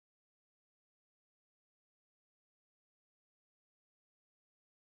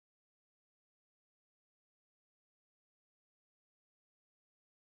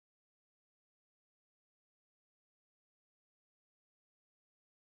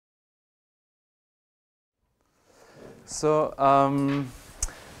So,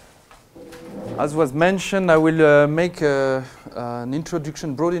 as was mentioned, I will make an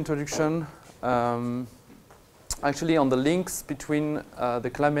introduction, broad introduction, actually on the links between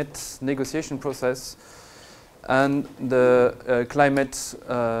the climate negotiation process and the climate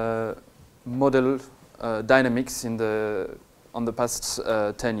model dynamics in on the past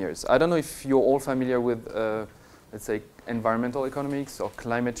 10 years. I don't know if you're all familiar with, let's say, environmental economics or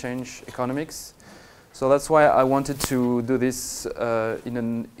climate change economics. So that's why I wanted to do this in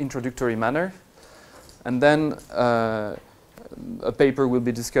an introductory manner. And then a paper will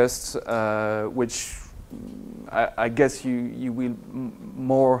be discussed, which I guess you will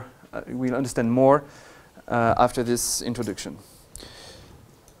will understand more after this introduction.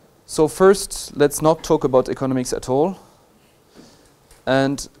 So first, let's not talk about economics at all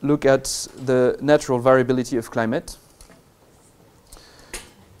and look at the natural variability of climate.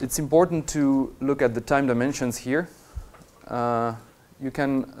 It's important to look at the time dimensions here. You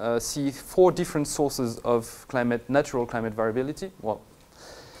can see 4 different sources of natural climate variability. Well,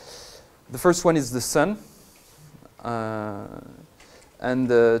 the first one is the sun, and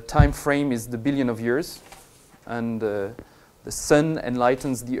the time frame is the billion of years. And the sun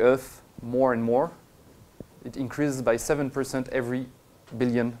enlightens the Earth more and more. It increases by 7% every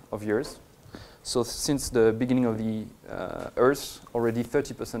billion of years. So since the beginning of the Earth, already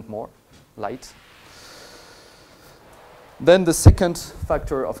 30% more light. Then the second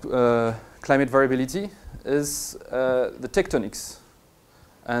factor of climate variability is the tectonics.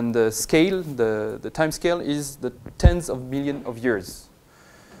 And the scale, the time scale, is the tens of millions of years.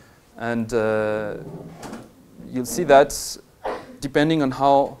 And you'll see that depending on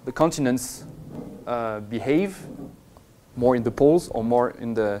how the continents behave, more in the poles or more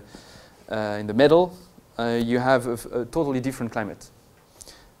in the middle, you have a totally different climate.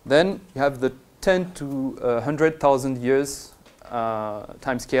 Then you have the 10 to 100,000 years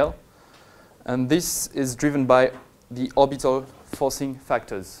time scale, and this is driven by the orbital forcing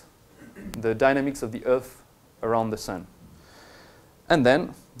factors, the dynamics of the Earth around the Sun. And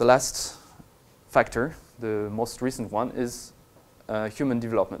then the last factor, the most recent one, is human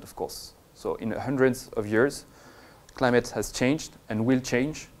development, of course. So in hundreds of years, climate has changed and will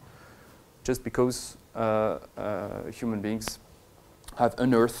change just because human beings have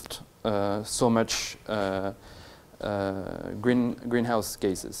unearthed so much greenhouse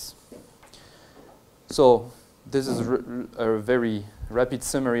gases. So this is a very rapid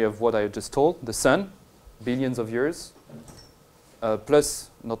summary of what I just told. The sun, billions of years, plus,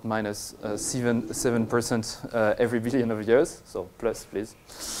 not minus, 7% every billion of years, so plus, please.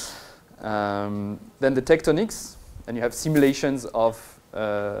 Then the tectonics, and you have simulations of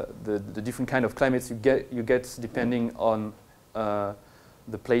the different kind of climates you get depending on the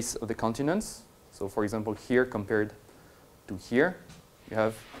place of the continents. So for example, here compared to here, you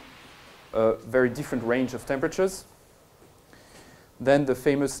have a very different range of temperatures. Then the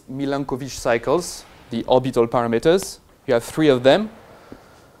famous Milankovitch cycles, the orbital parameters. You have 3 of them.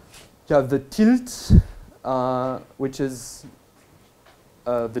 You have the tilt, which is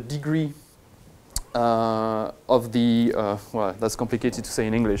the degree of the, well, that's complicated to say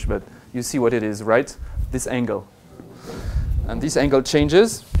in English, but you see what it is, right? This angle. And this angle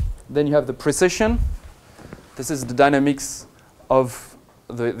changes. Then you have the precession. This is the dynamics of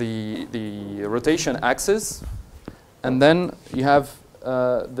the rotation axis. And then you have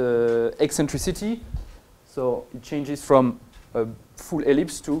the eccentricity. So it changes from a full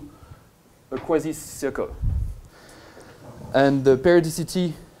ellipse to a quasi-circle. And the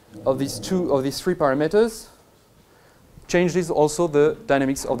periodicity of these 3 parameters changes also the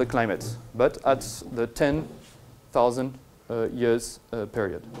dynamics of the climate, but at the 10,000 years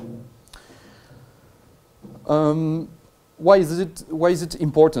period. Why is it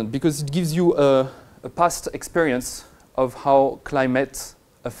important? Because it gives you a past experience of how climate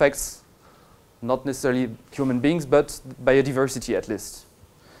affects not necessarily human beings, but biodiversity at least.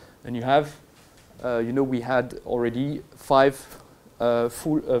 And you have, we had already 5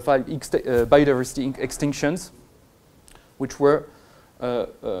 biodiversity extinctions, which were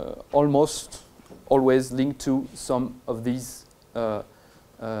almost always linked to some of these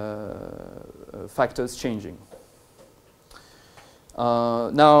factors changing.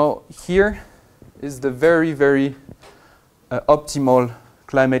 Now here is the very, very optimal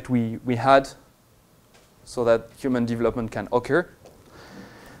climate we had so that human development can occur.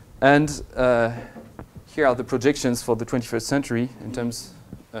 And here are the projections for the 21st century in terms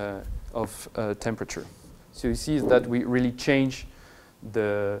of temperature. So you see that we really change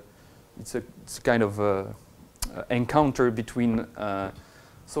it's a kind of encounter between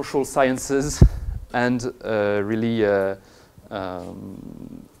social sciences and really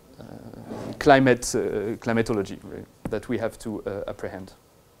climatology, right, that we have to apprehend.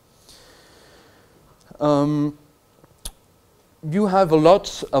 You have a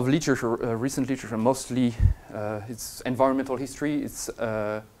lot of literature, recent literature, mostly it's environmental history, it's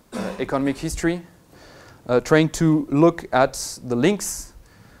economic history, trying to look at the links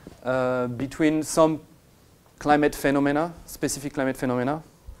between some climate phenomena, specific climate phenomena.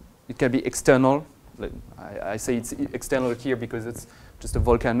 It can be external. I say it's external here because it's just a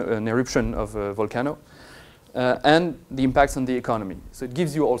volcano, an eruption of a volcano, and the impacts on the economy. So it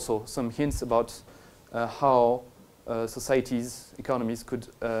gives you also some hints about how societies, economies could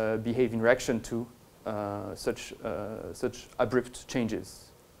behave in reaction to such abrupt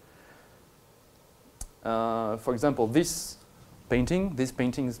changes. For example, this painting, these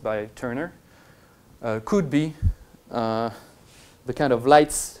paintings by Turner, could be the kind of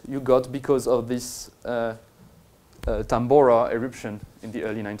lights you got because of this Tambora eruption in the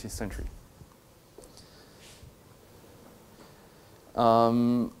early 19th century.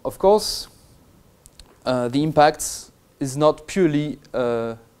 Of course, the impacts is not purely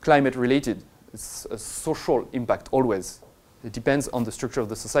climate related. It's a social impact always. It depends on the structure of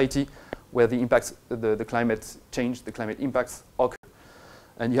the society where the impacts, the climate change, the climate impacts occur.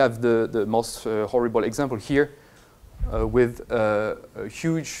 And you have the most horrible example here with a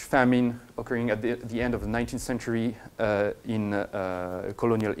huge famine occurring at the end of the 19th century in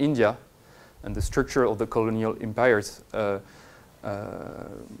colonial India. And the structure of the colonial empires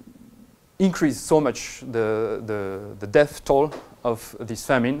increased so much the death toll of this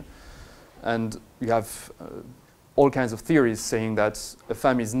famine. And you have all kinds of theories saying that a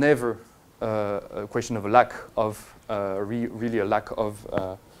famine is never a question of a lack of, really a lack of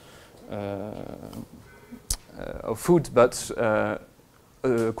food, but a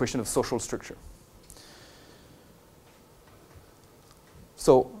question of social structure.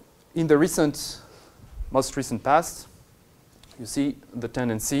 So in the most recent past, you see the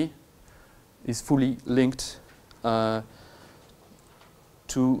tendency is fully linked to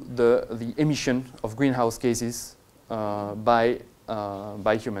the emission of greenhouse gases by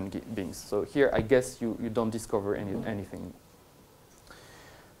human beings. So here, I guess you don't discover anything.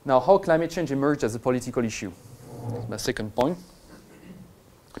 Now, how climate change emerged as a political issue? That's my second point.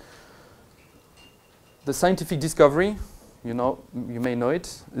 The scientific discovery, you may know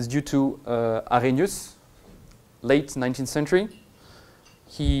it, is due to Arrhenius, late 19th century.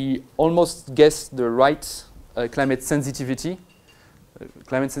 He almost guessed the right climate sensitivity.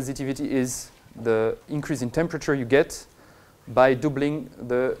 Climate sensitivity is the increase in temperature you get by doubling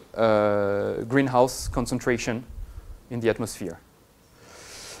the greenhouse concentration in the atmosphere.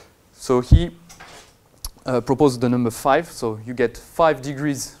 So he proposed the number 5. So you get 5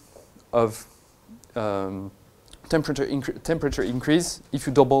 degrees of temperature increase if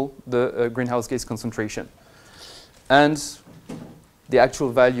you double the greenhouse gas concentration. And the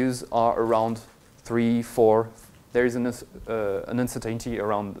actual values are around 3, 4. There is an uncertainty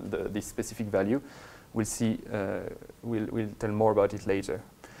around this specific value. We'll see, we'll tell more about it later.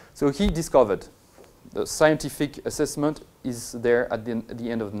 So he discovered the scientific assessment is there at the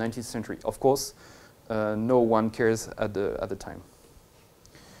end of the 19th century. Of course, no one cares at the time.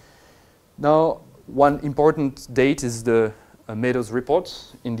 Now, one important date is the Meadows report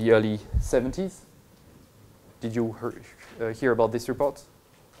in the early 70s. Did you hear about this report?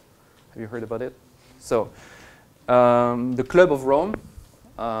 Have you heard about it? So, the Club of Rome,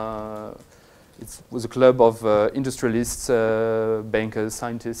 it was a club of industrialists, bankers,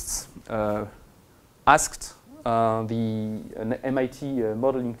 scientists, asked an MIT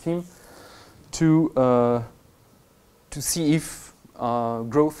modeling team to see if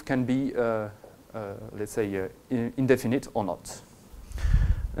growth can be, let's say, indefinite or not.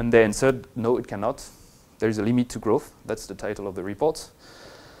 And they answered, no, it cannot. There is a limit to growth. That's the title of the report.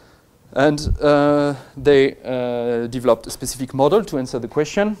 And they developed a specific model to answer the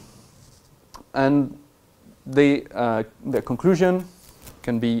question. And their conclusion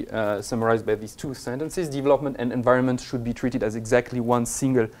can be summarized by these 2 sentences. Development and environment should be treated as exactly one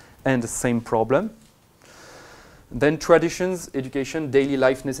single and the same problem. Then traditions, education, daily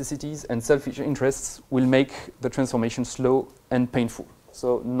life necessities, and selfish interests will make the transformation slow and painful.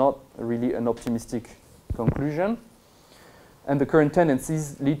 So not really an optimistic conclusion. And the current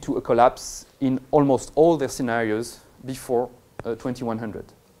tendencies lead to a collapse in almost all their scenarios before 2100.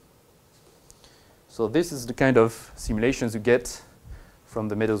 So this is the kind of simulations you get from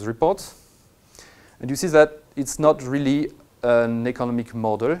the Meadows report. And you see that it's not really an economic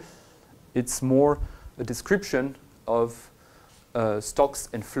model. It's more a description of stocks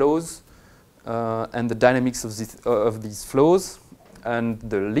and flows and the dynamics of these flows and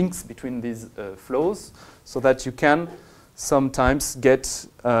the links between these flows, so that you can sometimes get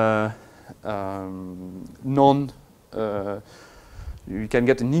you can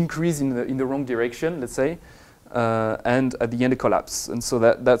get an increase in the wrong direction, let's say, and at the end a collapse. And so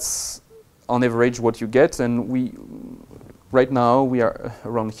that's on average what you get. And right now we are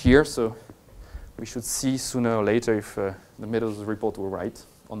around here, so we should see sooner or later if the Meadows report were right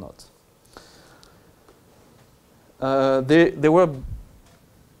or not. There were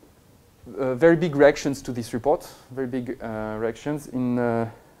very big reactions to this report, very big reactions.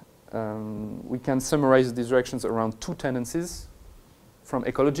 We can summarize these reactions around two tendencies from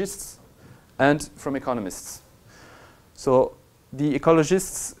ecologists and from economists. So the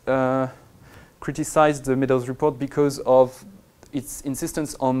ecologists criticized the Meadows report because of its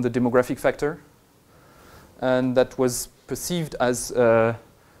insistence on the demographic factor, and that was perceived as a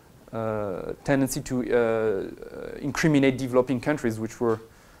tendency to incriminate developing countries, which were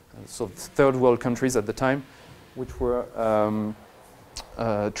sort of third world countries at the time, which were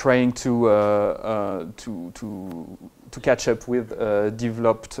trying to catch up with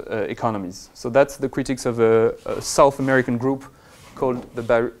developed economies. So that's the critics of a South American group called the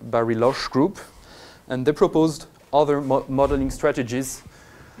Bariloche group, and they proposed other modeling strategies,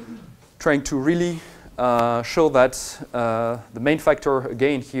 trying to really show that the main factor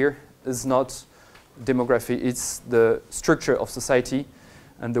again here is not demography, it's the structure of society,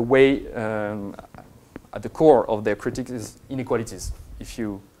 and the way at the core of their critique is inequalities. If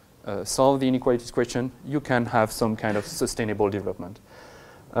you solve the inequalities question, you can have some kind of sustainable development.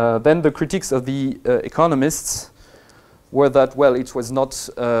 Then the critiques of the economists were that, well, it was not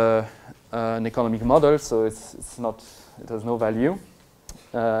an economic model, so it has no value.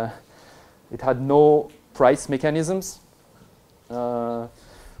 It had no price mechanisms,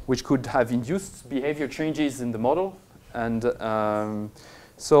 which could have induced behavior changes in the model. And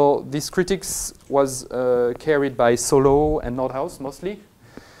so this critiques was carried by Solow and Nordhaus mostly.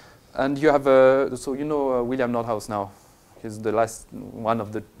 And you have, so you know William Nordhaus now. He's the one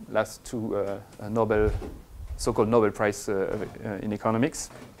of the last two so-called Nobel Prize in economics.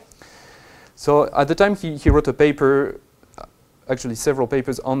 So at the time he wrote a paper, actually several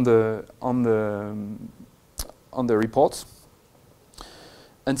papers on the report.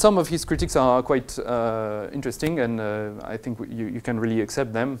 And some of his critiques are quite interesting, and I think you can really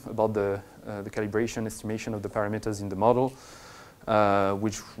accept them about the calibration estimation of the parameters in the model,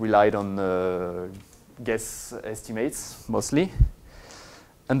 which relied on guess estimates mostly.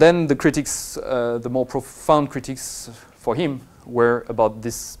 And then the critics, the more profound critiques for him, were about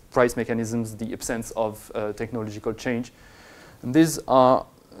these price mechanisms, the absence of technological change. And these are,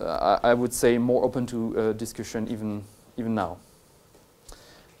 I would say, more open to discussion even now.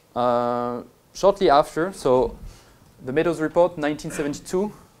 Shortly after, so the Meadows report,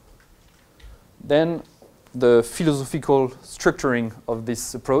 1972, then the philosophical structuring of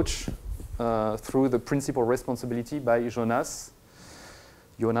this approach through the principal responsibility by Jonas,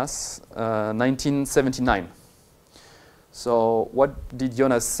 1979. So what did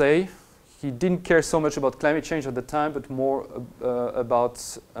Jonas say? He didn't care so much about climate change at the time, but more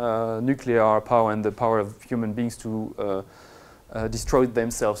about nuclear power and the power of human beings to destroy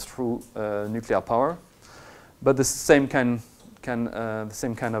themselves through nuclear power. But the same kind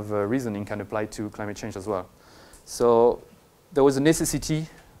of reasoning can apply to climate change as well. So there was a necessity.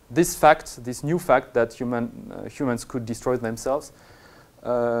 This new fact that humans could destroy themselves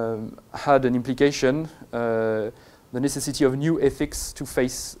had an implication, the necessity of new ethics to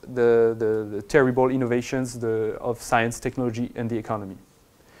face the terrible innovations of science, technology, and the economy.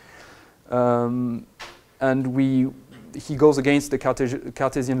 And he goes against the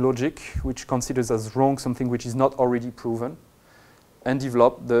Cartesian logic, which considers as wrong something which is not already proven, and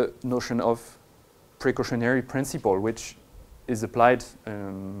developed the notion of precautionary principle, which is applied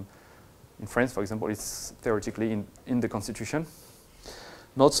in France, for example. It's theoretically in the Constitution.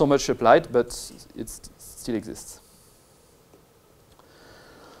 Not so much applied, but it still exists.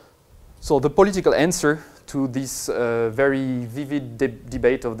 So the political answer to this very vivid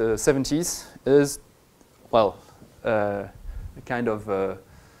debate of the 70s is, well, a kind of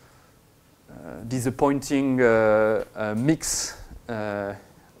disappointing mix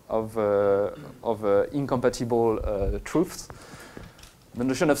of incompatible truths. The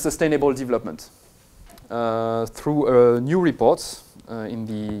notion of sustainable development through a new report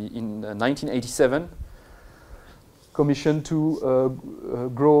in 1987, commissioned to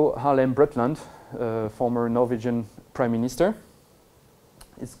Gro Harlem Brundtland, former Norwegian Prime Minister.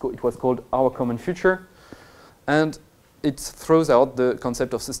 It was called Our Common Future. And it throws out the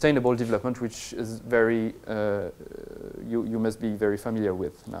concept of sustainable development, which is very, you must be very familiar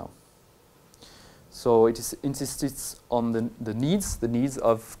with now. So it insists on the needs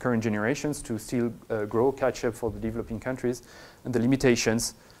of current generations to still grow, catch up for the developing countries, and the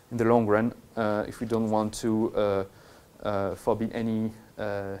limitations in the long run if we don't want to forbid any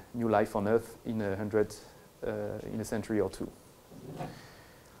new life on Earth in in a century or two.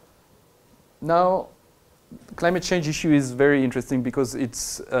 Now, the climate change issue is very interesting because it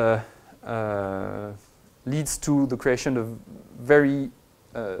leads to the creation of very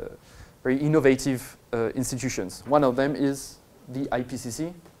innovative institutions. One of them is the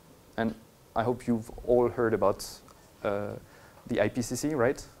IPCC, and I hope you've all heard about the IPCC,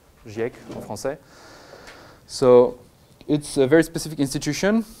 right? GIEC en français. So it's a very specific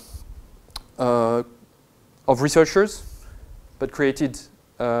institution of researchers, but created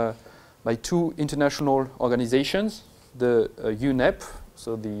by two international organizations, the UNEP,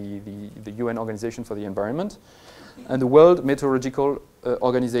 so the UN Organization for the Environment, and the World Meteorological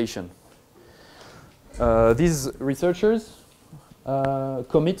Organization. These researchers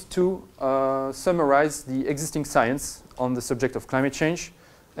commit to summarize the existing science on the subject of climate change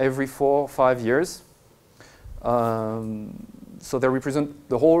every 4 or 5 years. So they represent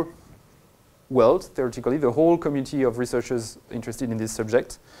the whole world, theoretically, the whole community of researchers interested in this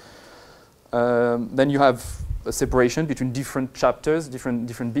subject. Then you have a separation between different chapters,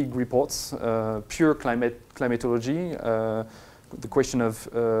 different big reports, pure climatology, the question of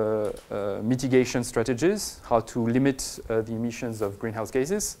mitigation strategies, how to limit the emissions of greenhouse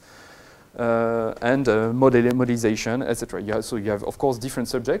gases, and modelization, etc. So you have, of course, different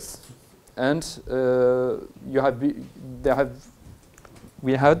subjects, and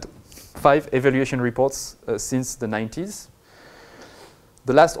we had 5 evaluation reports since the 90s.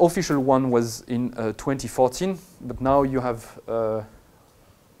 The last official one was in 2014, but now you have,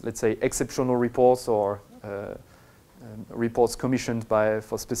 let's say, exceptional reports or reports commissioned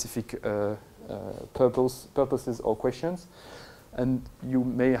for specific purposes or questions. And you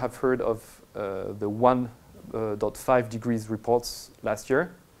may have heard of the 1.5 degrees reports last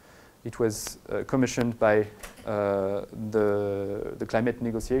year. It was commissioned by the climate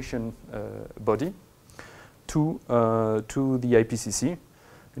negotiation body to the IPCC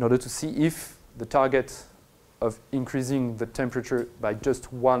in order to see if the target of increasing the temperature by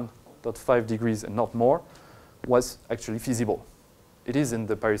just 1.5 degrees and not more was actually feasible. It is in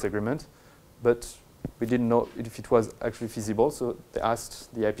the Paris Agreement, but we didn't know if it was actually feasible, so they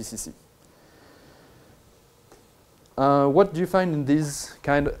asked the IPCC. What do you find in these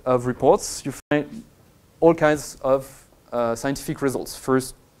kind of reports? You find all kinds of scientific results.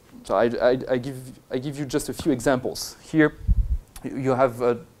 First, so I give you just a few examples. Here you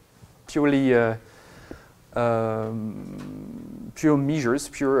have purely pure measures,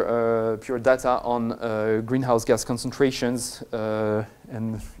 pure data on greenhouse gas concentrations,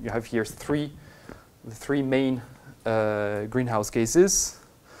 and you have here the three main greenhouse gases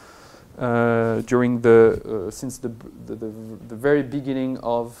during since the very beginning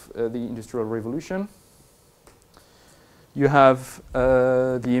of the Industrial Revolution. You have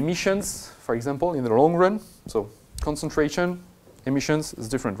the emissions, for example, in the long run. So concentration, emissions is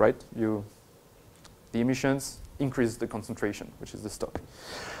different, right? The emissions increase the concentration, which is the stock.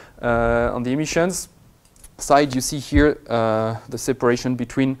 On the emissions side, you see here the separation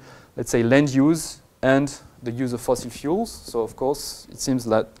between, let's say, land use and the use of fossil fuels. So, of course, it seems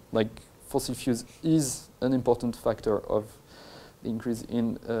that fossil fuels is an important factor of the increase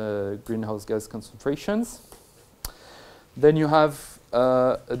in greenhouse gas concentrations. Then you have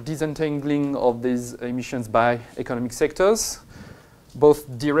a disentangling of these emissions by economic sectors, both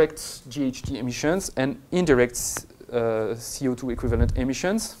direct GHG emissions and indirect CO2 equivalent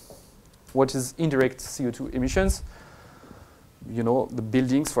emissions. What is indirect CO2 emissions? You know, the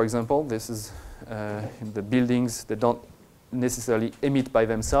buildings, for example. This is the buildings that don't necessarily emit by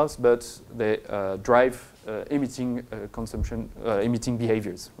themselves, but they drive emitting emitting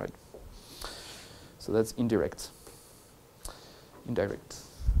behaviors, right? So that's indirect.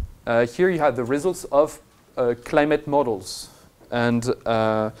 Here you have the results of climate models. And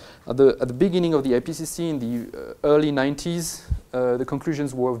at the beginning of the IPCC in the early 90s, the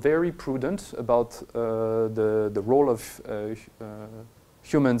conclusions were very prudent about the role of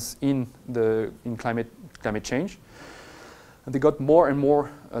humans in climate change. And they got more and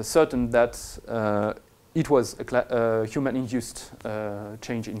more certain that it was a human-induced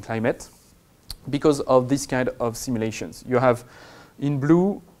change in climate because of this kind of simulations. You have in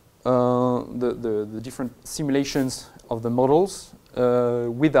blue the different simulations of the models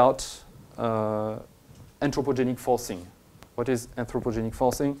without anthropogenic forcing. What is anthropogenic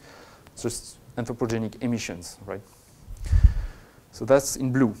forcing? It's just anthropogenic emissions, right? So that's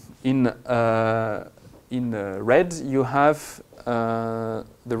in blue. In red, you have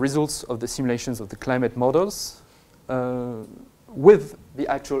the results of the simulations of the climate models with the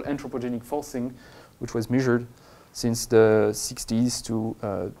actual anthropogenic forcing, which was measured since the 60s to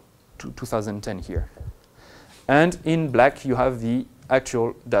 2010 here. And in black, you have the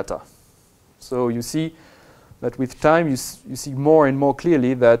actual data. So you see that with time, you see more and more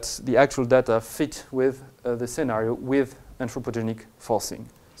clearly that the actual data fit with the scenario with anthropogenic forcing.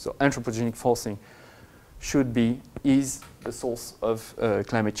 So anthropogenic forcing is the source of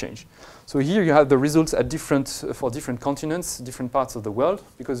climate change. So here you have the results at for different continents, different parts of the world,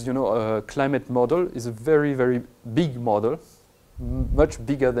 because you know a climate model is a very, very big model, much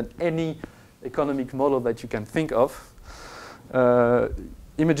bigger than any economic model that you can think of.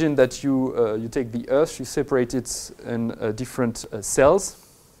 Imagine that you take the Earth, you separate it in different cells.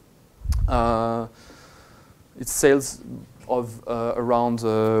 It's cells of around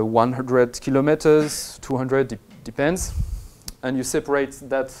 100 kilometers, 200, depends. And you separate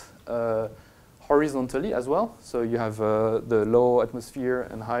that horizontally as well. So you have the low atmosphere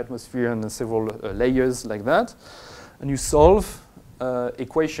and high atmosphere and several layers like that. And you solve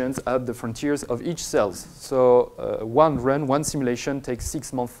equations at the frontiers of each cells. So one simulation takes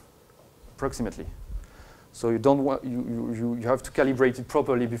 6 months approximately. So you don't want you have to calibrate it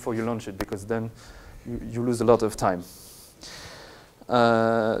properly before you launch it, because then you lose a lot of time.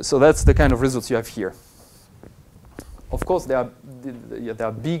 So that's the kind of results you have here. Of course, there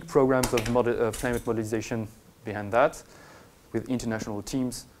are big programs of climate modelization behind that, with international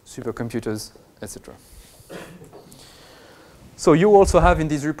teams, supercomputers, etc. So you also have in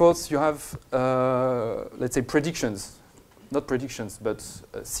these reports, you have, let's say, predictions. Not predictions, but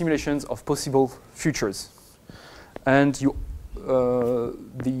simulations of possible futures. And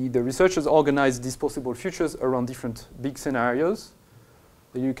the researchers organize these possible futures around different big scenarios.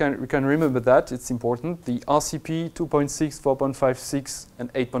 You can remember that, it's important. The RCP 2.6, 4.56,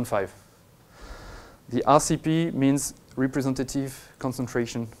 and 8.5. The RCP means representative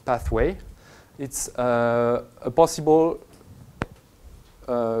concentration pathway. It's a possible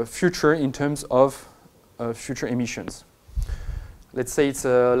future in terms of future emissions. Let's say it's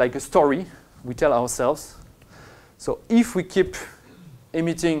like a story we tell ourselves. So if we keep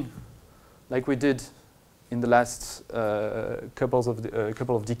emitting like we did in the last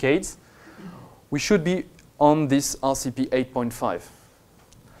couple of decades, we should be on this RCP 8.5.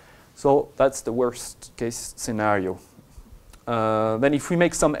 So that's the worst case scenario. Then if we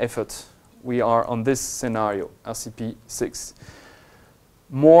make some effort, we are on this scenario, RCP 6.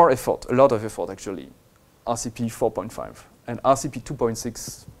 More effort, a lot of effort actually, RCP 4.5. And RCP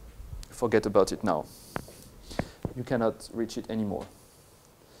 2.6, forget about it now. You cannot reach it anymore.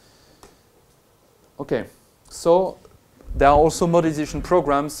 Okay, so there are also modelization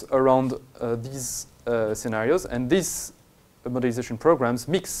programs around these scenarios, and these modelization programs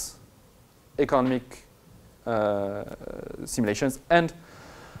mix economic simulations and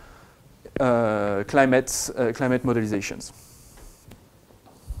climate modelizations.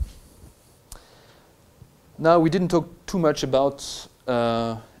 Now, we didn't talk too much about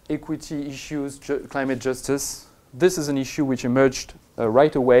equity issues, climate justice. This is an issue which emerged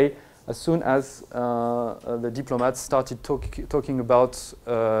right away as soon as the diplomats started talking about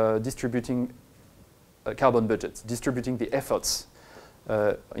distributing carbon budgets, distributing the efforts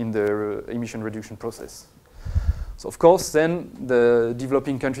in the emission reduction process. So of course, then the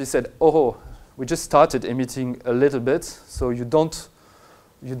developing countries said, oh, we just started emitting a little bit, so you don't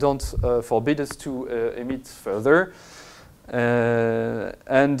forbid us to emit further.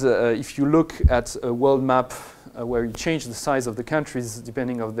 And if you look at a world map where you change the size of the countries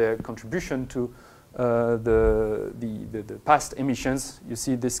depending on their contribution to the past emissions, you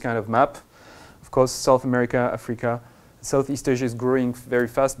see this kind of map. Of course, South America, Africa, Southeast Asia is growing very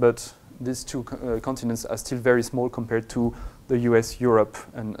fast, but these two continents are still very small compared to the US, Europe,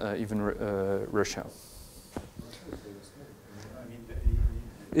 and even Russia.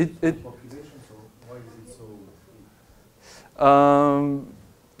 Population, so why is it so?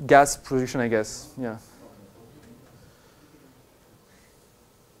 Gas production, I guess. Yeah.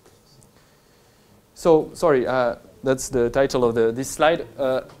 So sorry, that's the title of this slide.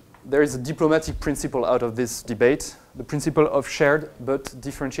 There is a diplomatic principle out of this debate, the principle of shared but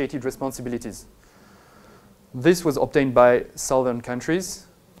differentiated responsibilities. This was obtained by southern countries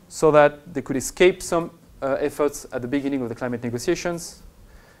so that they could escape some efforts at the beginning of the climate negotiations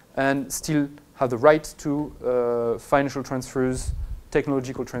and still have the right to financial transfers,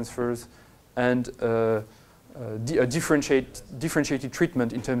 technological transfers, and a differentiated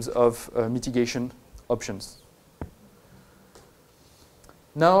treatment in terms of mitigation options.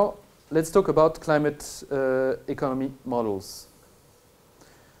 Now, let's talk about climate economy models.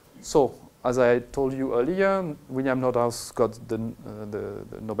 So, as I told you earlier, William Nordhaus got the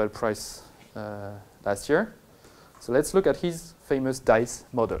Nobel Prize last year. So let's look at his famous DICE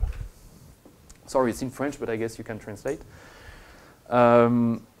model. Sorry, it's in French, but I guess you can translate.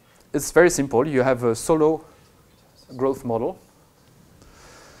 It's very simple. You have a solo growth model,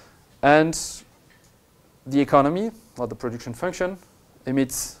 and the economy, or the production function,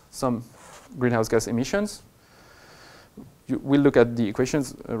 emits some greenhouse gas emissions. We'll look at the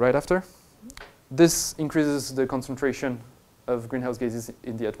equations right after. This increases the concentration of greenhouse gases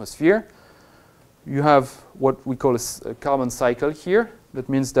in the atmosphere. You have what we call a carbon cycle here. That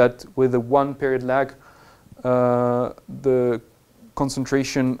means that with a 1 period lag, the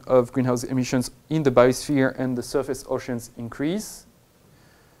concentration of greenhouse emissions in the biosphere and the surface oceans increase.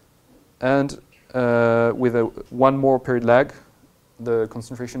 And with a 1 more period lag, the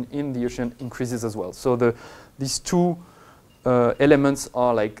concentration in the ocean increases as well. So these two elements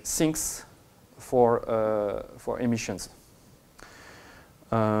are like sinks for emissions.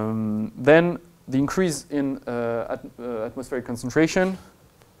 Then the increase in atmospheric concentration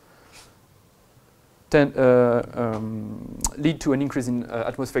lead to an increase in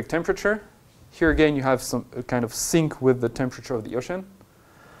atmospheric temperature. Here again, you have some kind of sink with the temperature of the ocean.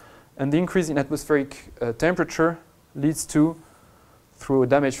 And the increase in atmospheric temperature leads to, through a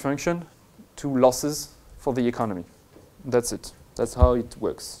damage function, to losses for the economy. That's it. That's how it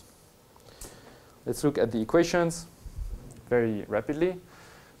works. Let's look at the equations very rapidly.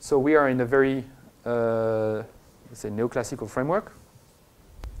 So we are in a very, let's say, neoclassical framework.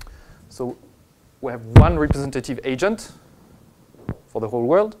 So we have one representative agent for the whole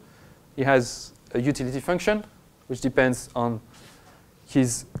world. He has a utility function, which depends on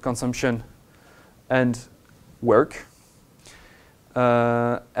his consumption and work.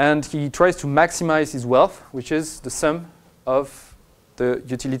 And he tries to maximize his wealth, which is the sum of the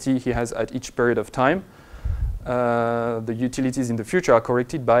utility he has at each period of time. The utilities in the future are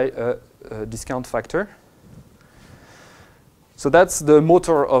corrected by a discount factor. So that's the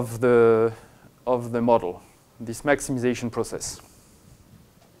motor of the model, this maximization process.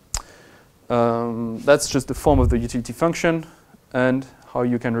 That's just the form of the utility function and how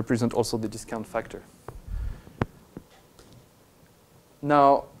you can represent also the discount factor.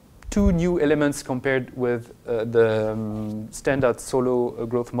 Now, two new elements compared with the standard solo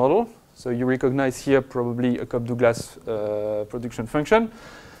growth model. So you recognize here probably a Cobb-Douglas production function.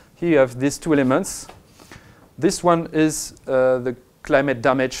 Here you have these two elements. This one is the climate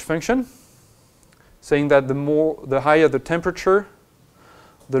damage function, saying that the higher the temperature,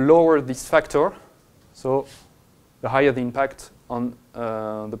 the lower this factor, so the higher the impact on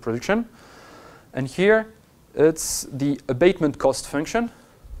the production. And here it's the abatement cost function.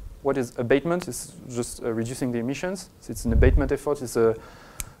 What is abatement? It's just reducing the emissions. So it's an abatement effort. It's a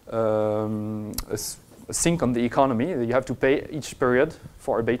sink on the economy. You have to pay each period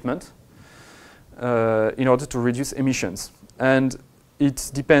for abatement in order to reduce emissions. And it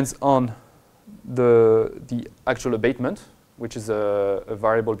depends on the actual abatement, which is a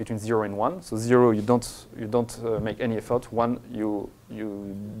variable between 0 and 1. So 0, you don't make any effort. 1, you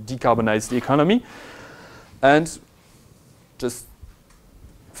decarbonize the economy. And just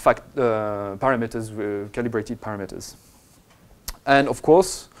parameters, calibrated parameters. And of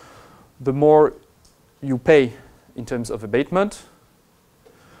course, the more you pay in terms of abatement,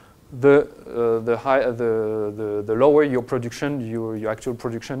 the lower your production, your actual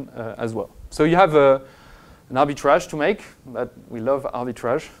production as well. So you have an arbitrage to make, but we love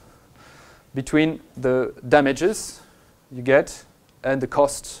arbitrage, between the damages you get and the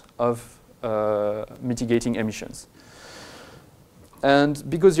cost of mitigating emissions. And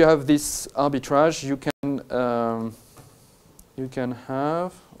because you have this arbitrage, you can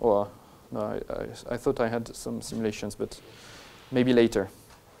have, or no, I thought I had some simulations, but maybe later.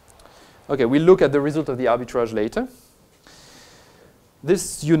 Okay, we'll look at the result of the arbitrage later.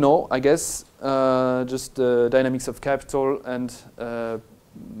 This, you know, I guess, just the dynamics of capital and the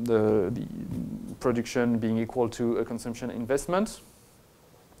production being equal to a consumption investment.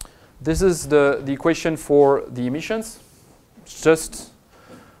 This is the equation for the emissions. It's just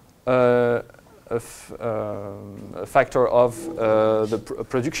a factor of the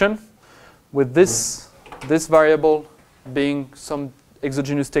production, with this variable being some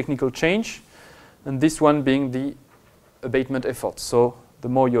exogenous technical change, and this one being the abatement effort. So the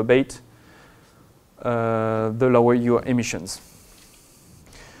more you abate, the lower your emissions.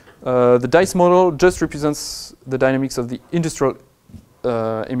 The DICE model just represents the dynamics of the industrial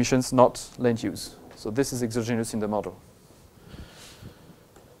emissions, not land use. So this is exogenous in the model.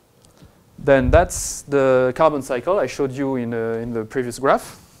 Then that's the carbon cycle I showed you in the previous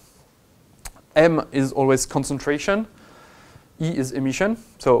graph. M is always concentration. E is emission.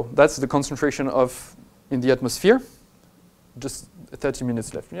 So that's the concentration in the atmosphere. Just 30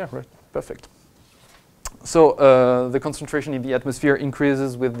 minutes left. Yeah, right. Perfect. So the concentration in the atmosphere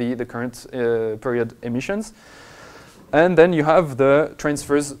increases with the current period emissions. And then you have the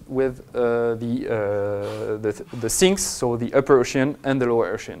transfers with the sinks, so the upper ocean and the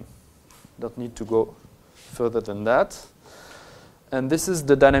lower ocean. Don't need to go further than that. And this is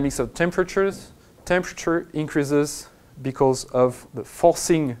the dynamics of temperatures. Temperature increases because of the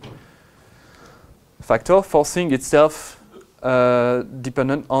forcing factor. Forcing itself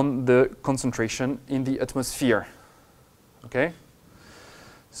dependent on the concentration in the atmosphere. Okay?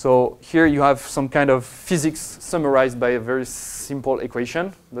 So here you have some kind of physics summarized by a very simple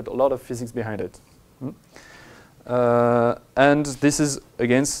equation, but a lot of physics behind it. And this is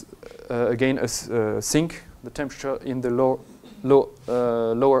again a sink, the temperature in the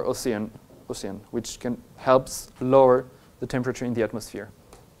lower ocean, which helps lower the temperature in the atmosphere.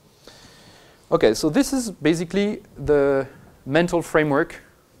 Okay, so this is basically the mental framework.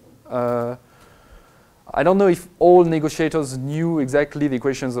 I don't know if all negotiators knew exactly the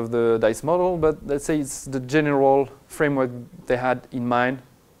equations of the DICE model, but let's say it's the general framework they had in mind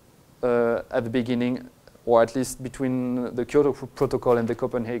at the beginning, or at least between the Kyoto Protocol and the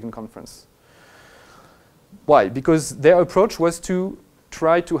Copenhagen Conference. Why? Because their approach was to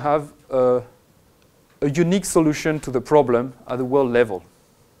try to have a unique solution to the problem at the world level.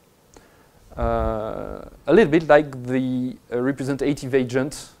 A little bit like the representative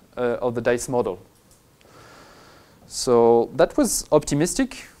agent of the DICE model. So that was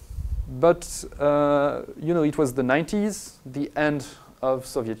optimistic, but it was the 90s, the end of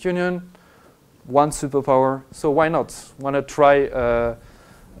Soviet Union, one superpower. So why not? Why not try a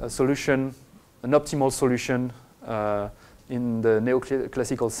solution, an optimal solution in the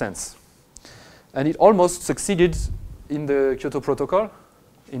neoclassical sense? And it almost succeeded in the Kyoto Protocol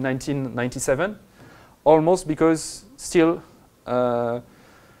in 1997, almost because still a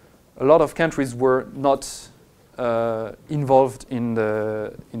lot of countries were not involved in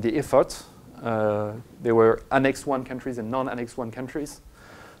the effort. There were Annex 1 countries and non-Annex 1 countries.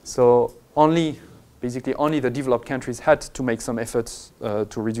 So basically only the developed countries had to make some efforts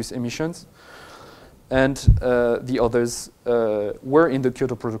to reduce emissions. And the others were in the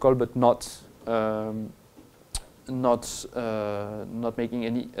Kyoto Protocol, but not making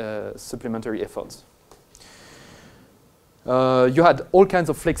any supplementary efforts. You had all kinds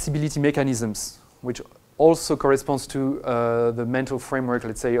of flexibility mechanisms, which also corresponds to the mental framework,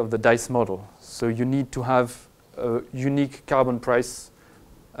 let's say, of the DICE model. So you need to have a unique carbon price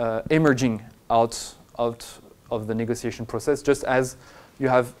emerging out of the negotiation process, just as you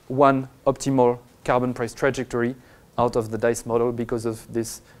have one optimal carbon price trajectory out of the DICE model because of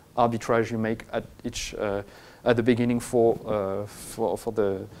this arbitrage you make at the beginning for the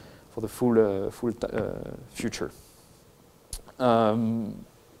full future.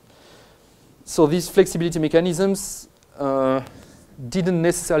 So these flexibility mechanisms didn't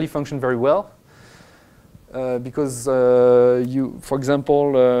necessarily function very well because for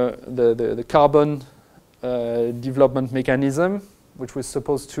example, the carbon development mechanism, which was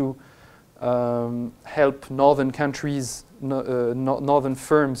supposed to help northern countries, northern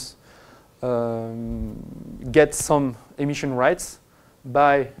firms get some emission rights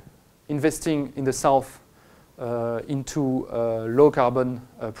by investing in the south into low carbon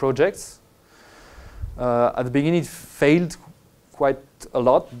projects. At the beginning it failed quite a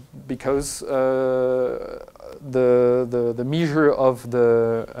lot because the measure of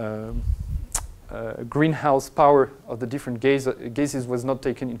the greenhouse power of the different gases was not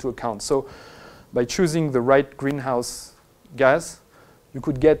taken into account. So by choosing the right greenhouse gas, you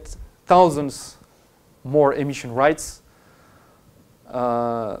could get thousands more emission rights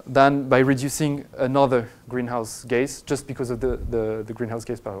than by reducing another greenhouse gas just because of the greenhouse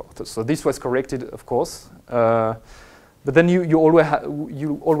gas power. So this was corrected, of course. But then you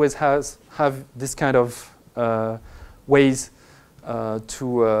always have this kind of ways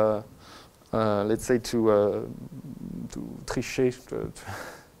to let's say to tricher,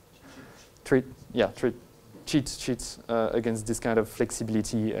 cheat against this kind of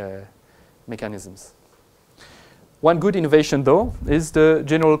flexibility mechanisms. One good innovation, though, is the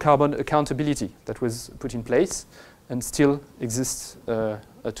general carbon accountability that was put in place and still exists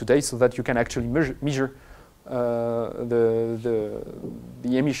today, so that you can actually measure the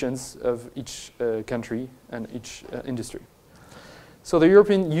emissions of each country and each industry. So the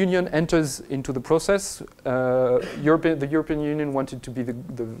European Union enters into the process. The European Union wanted to be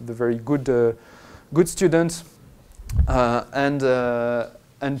the very good student and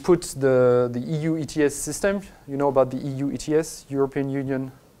put the EU ETS system. You know about the EU ETS, European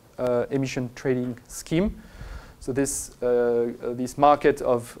Union Emission Trading Scheme. So this market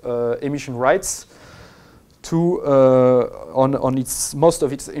of emission rights to on most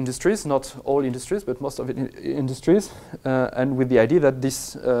of its industries, not all industries, but most of it industries, and with the idea that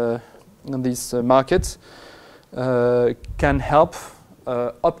this market can help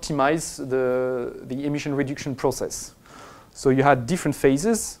optimize the emission reduction process. So you had different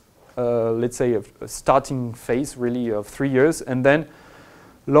phases, let's say a starting phase really of 3 years, and then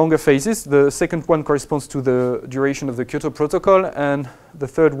longer phases. The second one corresponds to the duration of the Kyoto Protocol, and the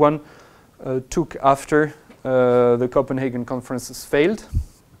third one took after the Copenhagen conferences failed.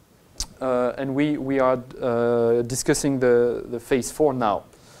 And we are discussing the phase 4 now.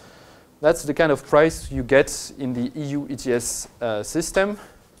 That's the kind of price you get in the EU ETS system.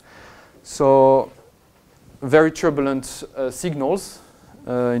 So very turbulent signals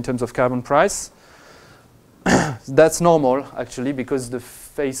in terms of carbon price. That's normal, actually, because the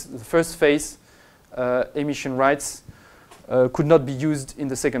first phase emission rights could not be used in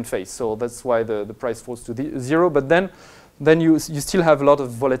the second phase. So that's why the price falls to zero. But then you still have a lot of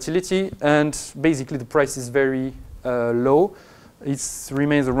volatility, and basically the price is very low. It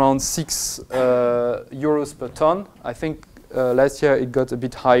remains around 6 euros per ton. I think last year it got a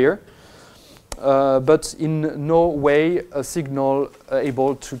bit higher. But in no way a signal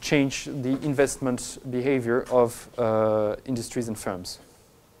able to change the investment behavior of industries and firms.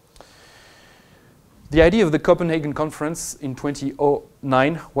 The idea of the Copenhagen conference in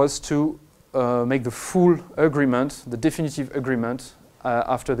 2009 was to make the full agreement, the definitive agreement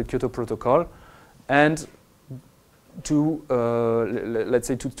after the Kyoto Protocol, and to, let's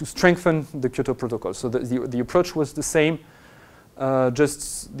say, to strengthen the Kyoto Protocol. So the approach was the same.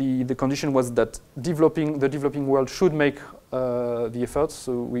 Just the condition was that the developing world should make the effort.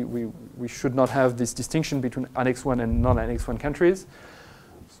 So we should not have this distinction between Annex 1 and non-Annex 1 countries.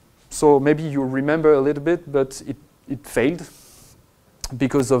 So maybe you remember a little bit, but it failed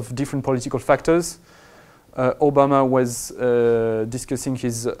because of different political factors. Obama was discussing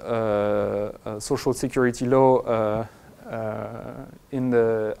his social security law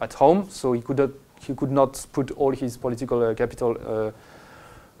at home, so he could not put all his political capital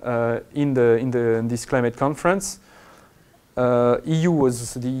in this climate conference. The EU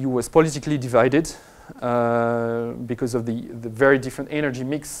was politically divided because of the very different energy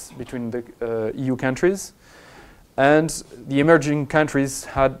mix between the EU countries, and the emerging countries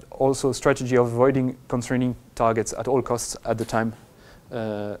had also a strategy of avoiding constraining targets at all costs at the time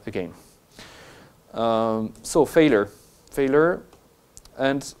again. So failure,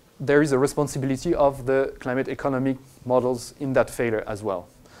 and there is a responsibility of the climate economic models in that failure as well.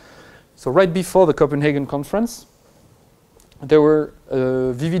 So right before the Copenhagen conference, there were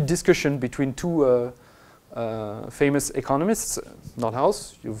a vivid discussion between two famous economists,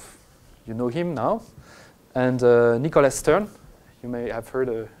 Nordhaus, you know him now, and Nicholas Stern. You may have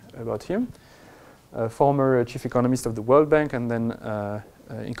heard about him, a former chief economist of the World Bank, and then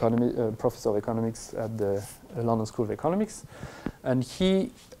professor of economics at the London School of Economics. And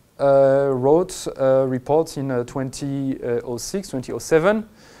he wrote a report in 2006, 2007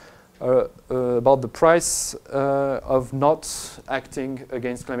 about the price of not acting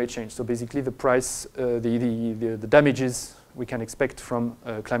against climate change. So basically the price, the damages we can expect from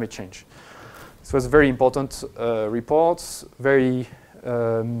climate change. This was a very important report, very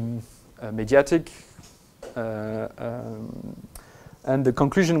mediatic, and the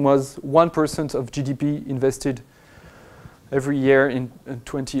conclusion was 1% of GDP invested every year in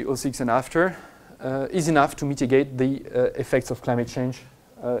 2006 and after is enough to mitigate the effects of climate change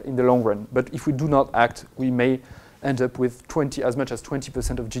in the long run. But if we do not act, we may end up with as much as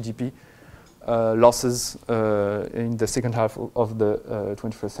 20% of GDP losses in the second half of the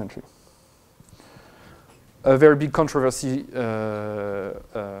 21st century. A very big controversy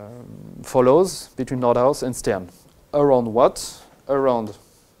follows between Nordhaus and Stern. Around what? Around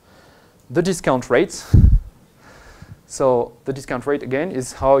the discount rate. So the discount rate, again,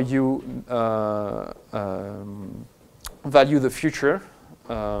 is how you value the future.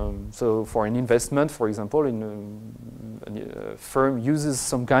 So for an investment, for example, a firm uses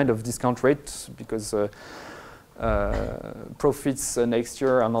some kind of discount rate because profits next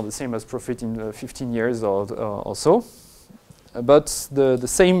year are not the same as profit in 15 years or so. But the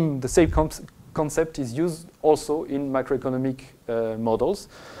same concept is used also in macroeconomic models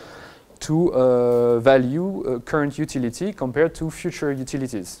to value current utility compared to future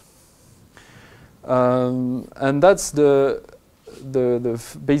utilities. And that's the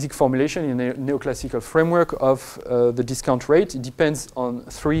basic formulation in a neoclassical framework of the discount rate. It depends on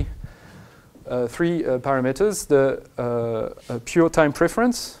three parameters. The pure time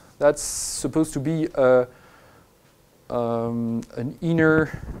preference, that's supposed to be an inner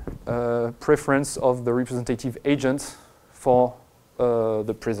preference of the representative agent for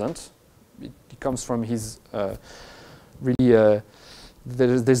the present. It comes from his really,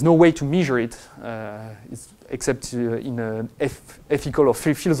 there's no way to measure it except in an ethical or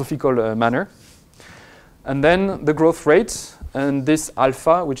philosophical manner. And then the growth rate, and this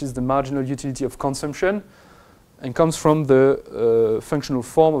alpha, which is the marginal utility of consumption, and comes from the functional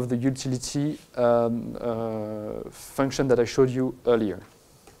form of the utility function that I showed you earlier.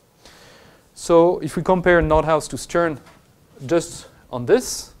 So if we compare Nordhaus to Stern just on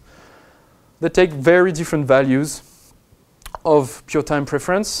this, they take very different values of pure time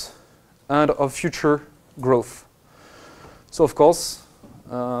preference and of future growth. So of course,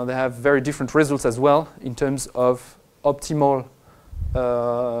 they have very different results as well in terms of optimal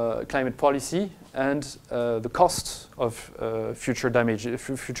climate policy and the cost of future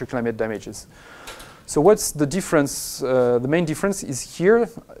climate damages. So what's the difference? The main difference is here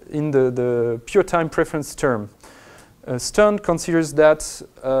in the pure time preference term. Stern considers that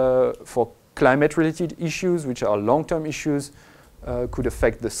for climate-related issues, which are long-term issues, could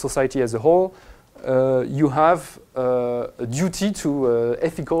affect the society as a whole, you have a duty to,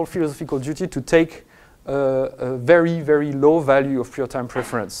 ethical, philosophical duty to take a very, very low value of pure time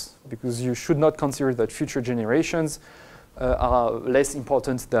preference, because you should not consider that future generations are less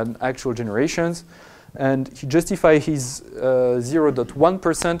important than actual generations. And he justifies his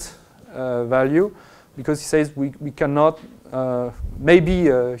 0.1% value because he says we cannot, maybe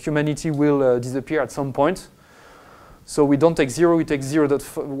humanity will disappear at some point. So we don't take 0, we take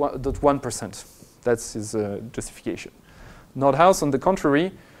 0.1%. That's his justification. Nordhaus, on the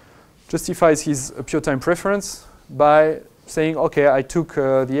contrary, justifies his pure time preference by saying, okay, I took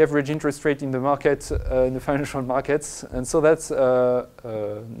the average interest rate in the market, in the financial markets, and so that's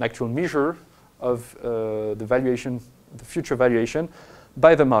an actual measure of the valuation, the future valuation,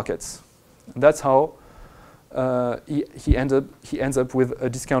 by the markets. And that's how he ends up with a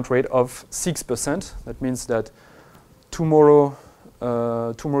discount rate of 6%. That means that tomorrow's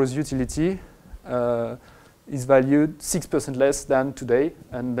utility is valued 6% less than today,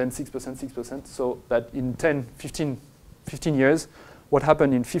 and then 6%, 6%, so that in 10, 15 years, what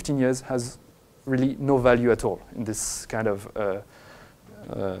happened in 15 years has really no value at all in this kind of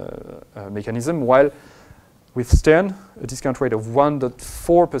mechanism, while with Stern, a discount rate of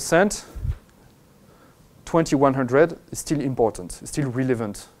 1.4%, 2100 is still important, still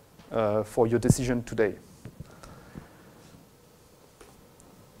relevant for your decision today.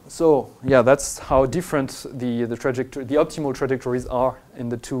 So yeah, that's how different the optimal trajectories are in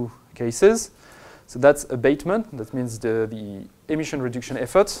the two cases. So that's abatement. That means the emission reduction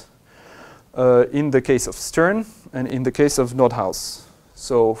effort in the case of Stern and in the case of Nordhaus.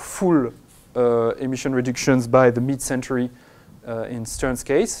 So full emission reductions by the mid-century in Stern's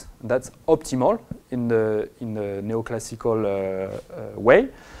case. That's optimal in the neoclassical way.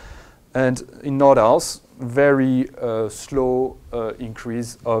 And in Nordhaus, very slow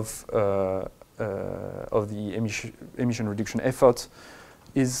increase of the emission reduction effort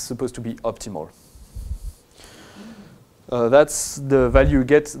is supposed to be optimal. That's the value you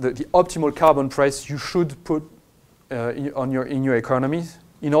get, the optimal carbon price you should put in your economy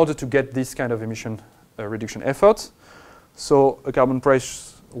in order to get this kind of emission reduction effort. So a carbon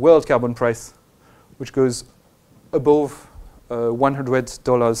price, world carbon price, which goes above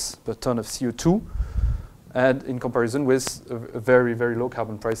 $100 per ton of CO2, and in comparison with a very, very low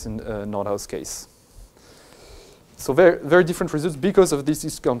carbon price in Nordhaus case. So very, very different results because of this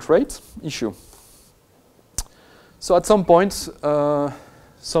discount rate issue. So at some point,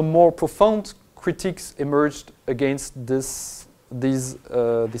 some more profound critiques emerged against this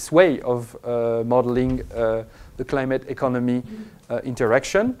way of modeling the climate economy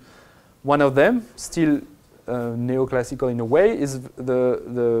interaction. One of them, still neoclassical in a way, is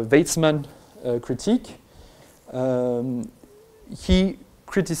the Weizmann critique. He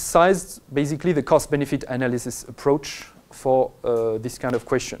criticized basically the cost-benefit analysis approach for this kind of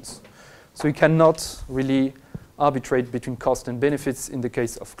questions. So you cannot really arbitrate between cost and benefits in the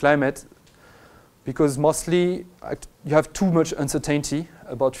case of climate, because mostly you have too much uncertainty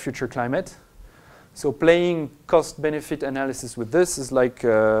about future climate. So playing cost-benefit analysis with this is like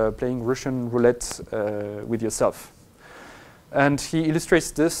playing Russian roulette with yourself. And he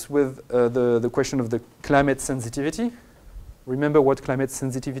illustrates this with the question of the climate sensitivity. Remember what climate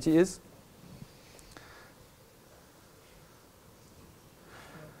sensitivity is?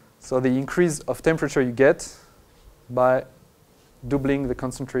 So the increase of temperature you get by doubling the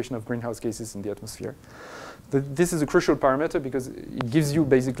concentration of greenhouse gases in the atmosphere. This is a crucial parameter because it gives you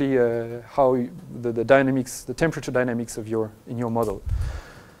basically how the dynamics, the temperature dynamics of in your model.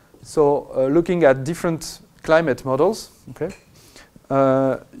 So looking at different climate models, okay,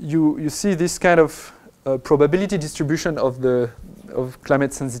 you see this kind of probability distribution of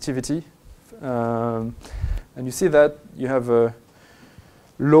climate sensitivity, and you see that you have a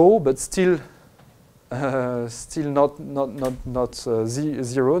low but still not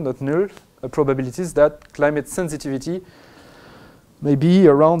zero, not null probabilities that climate sensitivity may be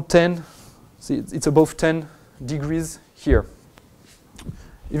around 10. See, it's above 10 degrees here.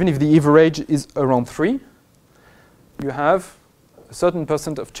 Even if the average is around 3, you have a certain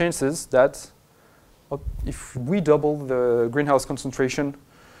percent of chances that if we double the greenhouse concentration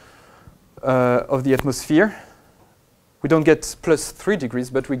of the atmosphere, we don't get plus 3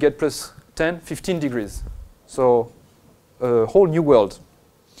 degrees, but we get plus 10, 15 degrees. So a whole new world.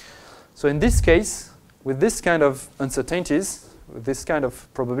 So in this case, with this kind of uncertainties, with this kind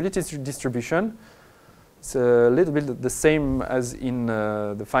of probability distribution, it's a little bit the same as in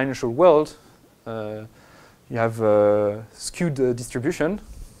the financial world. You have a skewed distribution.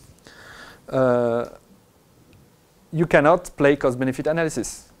 You cannot play cost-benefit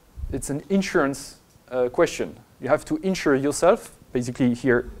analysis. It's an insurance question. You have to insure yourself, basically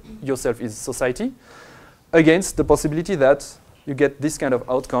here yourself is society, against the possibility that you get this kind of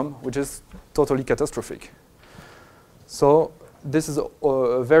outcome, which is totally catastrophic. So this is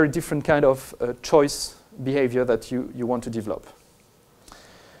a very different kind of choice behavior that you want to develop.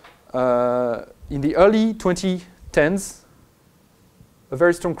 In the early 2010s, a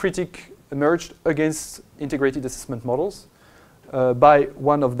very strong critique emerged against integrated assessment models by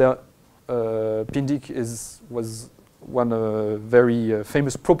one of the Pindyck was one very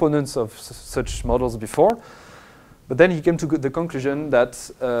famous proponents of such models before. But then he came to the conclusion that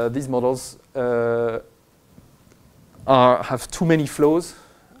these models have too many flaws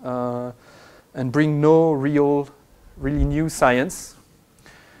and bring no really new science.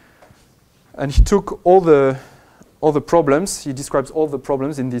 And he took all the problems. He describes all the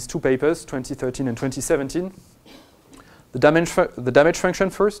problems in these two papers, 2013 and 2017. The damage function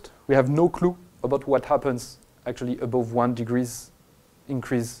first. We have no clue about what happens actually above 1 degrees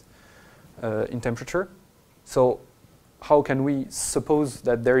increase in temperature. So how can we suppose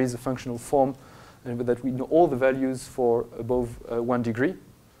that there is a functional form and that we know all the values for above 1 degree?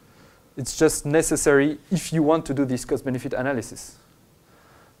 It's just necessary if you want to do this cost-benefit analysis.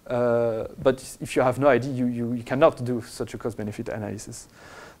 But if you have no idea, you cannot do such a cost-benefit analysis.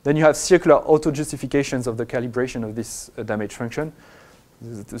 Then you have circular auto-justifications of the calibration of this damage function.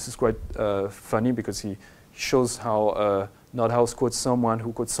 This is quite funny because he shows how Nordhaus quotes someone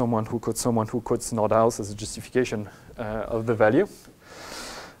who quotes someone who quotes someone who quotes Nordhaus as a justification of the value.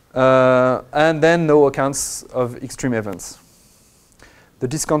 And then no accounts of extreme events. The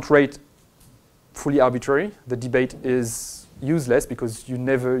discount rate, fully arbitrary. The debate is useless because you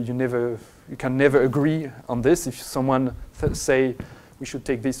can never agree on this. If someone say we should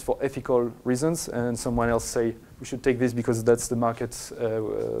take this for ethical reasons, and someone else say we should take this because that's the market,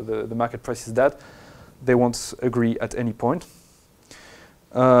 the market price is that, they won't agree at any point.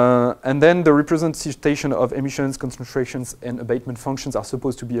 And then the representation of emissions, concentrations, and abatement functions are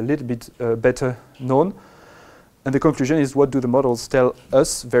supposed to be a little bit better known. And the conclusion is, what do the models tell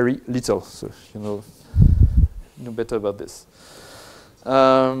us? Very little. So you know better about this.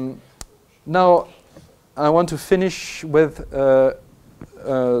 Now, I want to finish with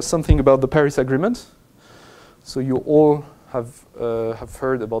something about the Paris Agreement. So you all have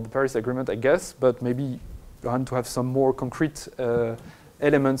heard about the Paris Agreement, I guess, but maybe you want to have some more concrete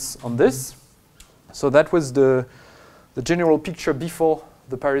elements on this. So that was the general picture before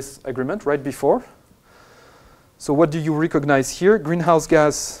the Paris Agreement, right before. So what do you recognize here? Greenhouse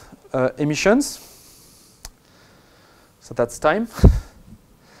gas emissions. So that's time.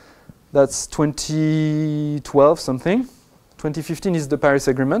 That's 2012 something. 2015 is the Paris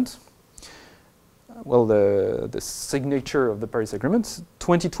Agreement. Well, the signature of the Paris Agreement.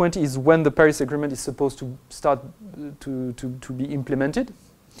 2020 is when the Paris Agreement is supposed to start to be implemented.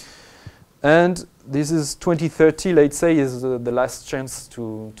 And this is 2030, let's say, is the last chance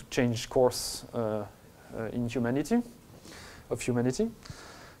to change course in humanity.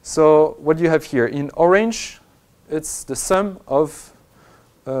 So what you have here in orange, it's the sum of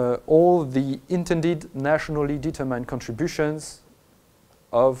all the intended nationally determined contributions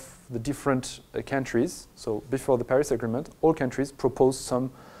of the different countries. So before the Paris Agreement, all countries proposed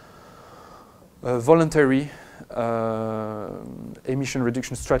some voluntary emission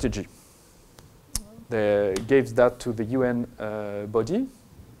reduction strategy. They gave that to the UN body,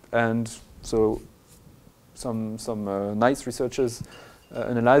 and so some nice researchers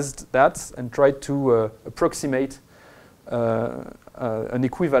analyzed that and tried to approximate an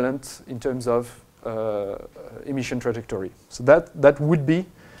equivalent in terms of emission trajectory. So that would be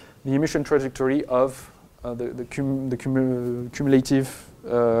the emission trajectory of the cumulative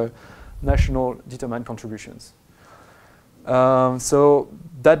national determined contributions. So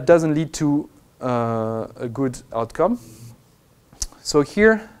that doesn't lead to a good outcome. So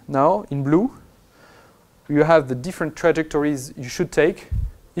here now in blue, you have the different trajectories you should take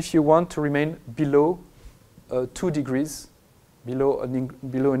if you want to remain below 2 degrees, below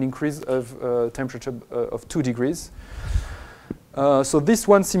an increase of temperature of 2 degrees. So this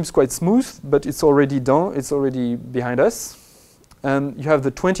one seems quite smooth, but it's already done. It's already behind us. And you have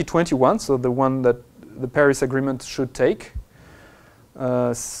the 2021, so the one that the Paris Agreement should take.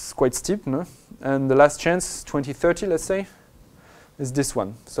 It's quite steep, no? And the last chance, 2030, let's say, is this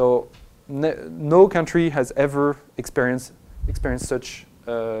one. So no country has ever experienced such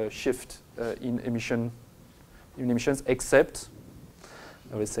shift in emissions, except,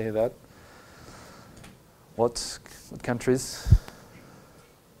 I will say that. What countries?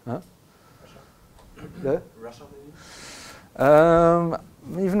 Huh? Russia. Russia, maybe?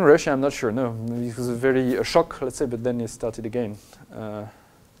 Even Russia, I'm not sure. No, it was a shock, let's say, but then it started again.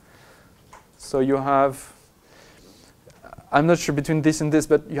 So you have, I'm not sure between this and this,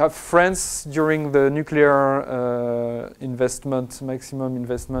 but you have France during the nuclear maximum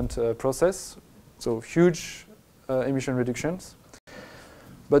investment process. So huge emission reductions.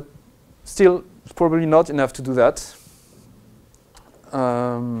 But still, it's probably not enough to do that.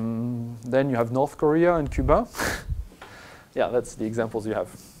 Then you have North Korea and Cuba. Yeah, that's the examples you have.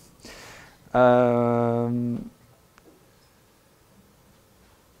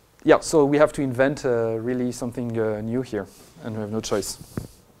 Yeah, so we have to invent really something new here, and we have no choice.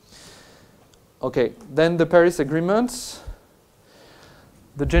 Okay, then the Paris Agreement,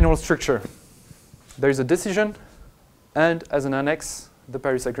 the general structure. There is a decision, and as an annex, the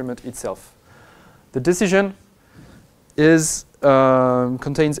Paris Agreement itself. The decision is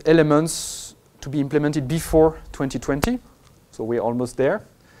contains elements to be implemented before 2020, so we're almost there,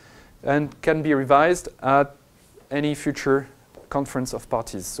 and can be revised at any future conference of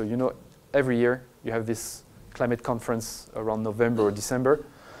parties. So you know, every year you have this climate conference around November or December.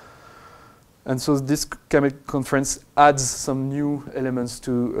 And so this climate conference adds some new elements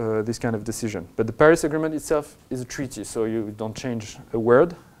to this kind of decision. But the Paris Agreement itself is a treaty, so you don't change a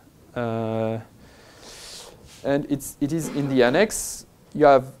word. And it is in the annex. You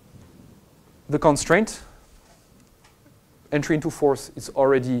have the constraint. Entry into force is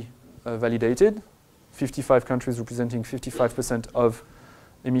already validated. 55 countries representing 55% of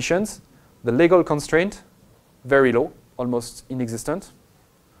emissions. The legal constraint, very low, almost inexistent.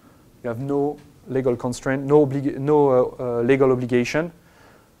 You have no legal constraint, no legal obligation.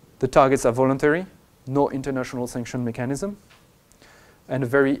 The targets are voluntary, no international sanction mechanism, and a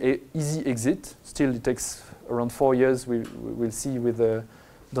very easy exit. Still, it takes around 4 years. We'll see with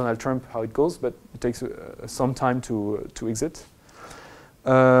Donald Trump how it goes, but it takes some time to exit.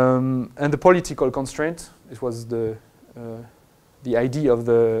 And the political constraint, it was the idea of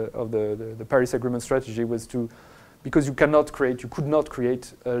the Paris Agreement strategy was to, because you could not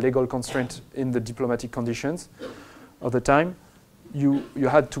create a legal constraint in the diplomatic conditions of the time, you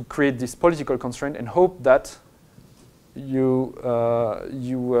had to create this political constraint and hope that you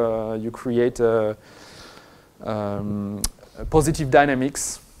create a positive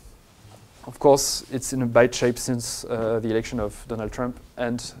dynamics. Of course, it's in a bad shape since the election of Donald Trump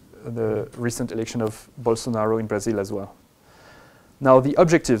and the recent election of Bolsonaro in Brazil as well. Now, the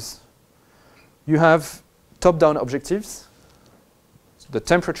objectives. You have top-down objectives. The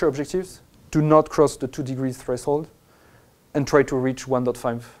temperature objectives. Do not cross the 2 degrees threshold and try to reach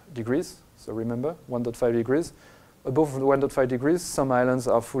 1.5 degrees. So remember, 1.5 degrees. Above the 1.5 degrees, some islands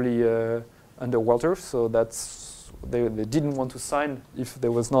are fully underwater, so that's they didn't want to sign if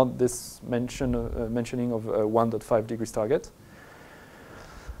there was not this mentioning of a 1.5 degrees target.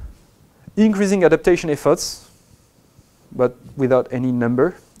 Increasing adaptation efforts, but without any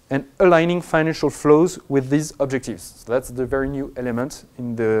number, and aligning financial flows with these objectives. So that's the very new element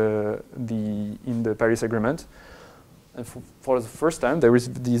in the Paris Agreement. And for the first time, there is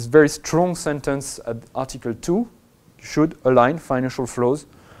this very strong sentence at Article 2, you should align financial flows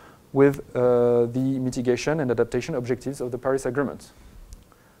with the mitigation and adaptation objectives of the Paris Agreement.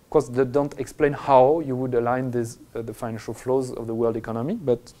 Of course, they don't explain how you would align this, the financial flows of the world economy,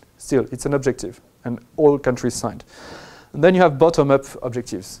 but still, it's an objective, and all countries signed. And then you have bottom-up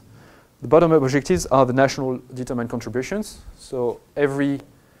objectives. The bottom-up objectives are the national determined contributions. So every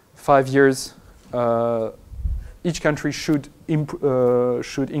 5 years, each country should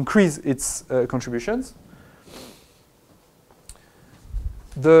increase its contributions.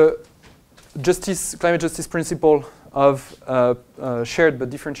 The climate justice principle of shared but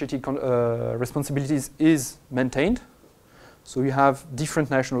differentiated responsibilities is maintained. So you have different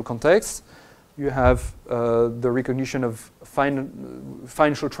national contexts. You have the recognition of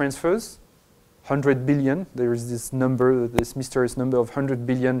financial transfers, 100 billion. There is this number, this mysterious number of 100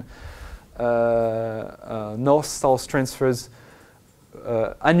 billion north-south transfers,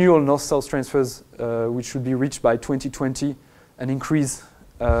 annual north-south transfers, which should be reached by 2020 and increase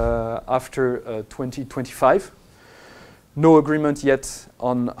after 2025. No agreement yet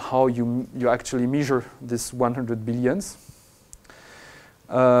on how you actually measure this 100 billions.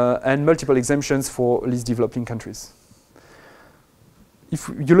 And multiple exemptions for least developing countries. If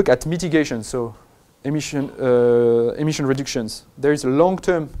you look at mitigation, so emission reductions, there is a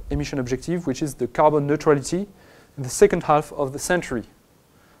long-term emission objective, which is the carbon neutrality in the second half of the century.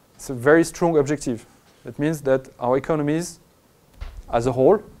 It's a very strong objective. That means that our economies, as a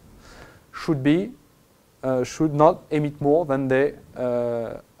whole, should not emit more than they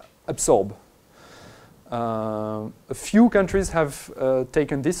absorb. A few countries have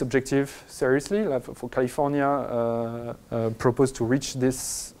taken this objective seriously. Like for California, proposed to reach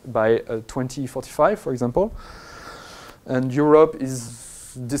this by 2045, for example. And Europe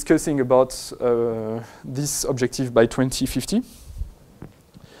is discussing about this objective by 2050.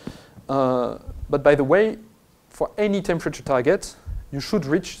 But by the way, for any temperature target, you should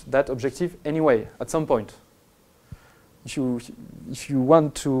reach that objective anyway, at some point. If you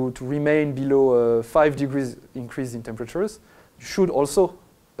want to remain below 5 degrees increase in temperatures, you should also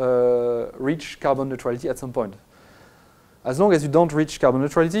reach carbon neutrality at some point. As long as you don't reach carbon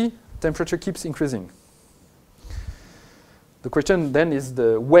neutrality, temperature keeps increasing. The question then is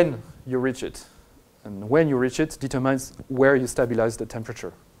when you reach it. And when you reach it determines where you stabilize the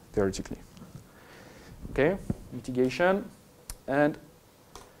temperature, theoretically. Okay, mitigation. And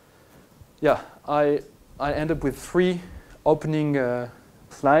yeah, I end up with 3 opening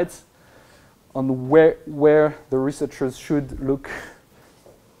slides on where the researchers should look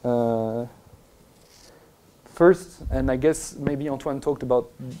first. And I guess maybe Antoine talked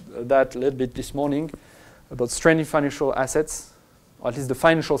about that a little bit this morning, about strengthening financial assets, or at least the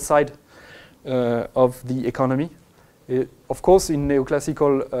financial side of the economy. Of course, in the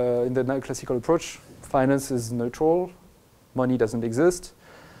neoclassical approach, finance is neutral, money doesn't exist,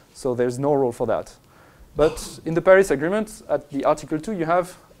 so there's no role for that. But in the Paris Agreement, at the Article 2, you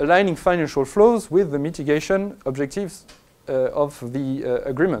have aligning financial flows with the mitigation objectives of the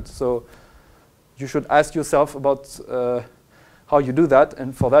agreement. So you should ask yourself about how you do that,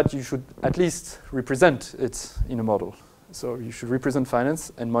 and for that you should at least represent it in a model. So you should represent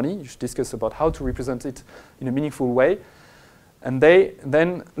finance and money. You should discuss about how to represent it in a meaningful way. And they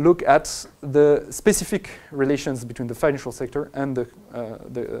then look at the specific relations between the financial sector and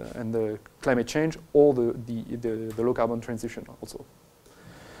the climate change, or the low carbon transition also.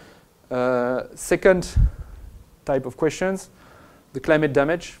 Second type of questions, the climate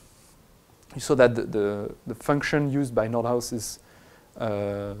damage. You saw that the function used by Nordhaus is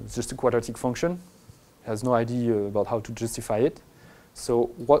just a quadratic function. It has no idea about how to justify it.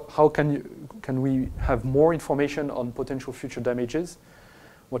 So how can we have more information on potential future damages?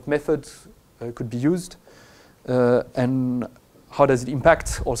 What methods could be used? And how does it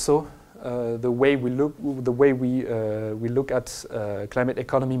impact also the way we look at climate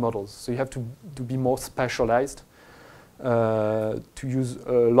economy models? So you have to be more specialized, to use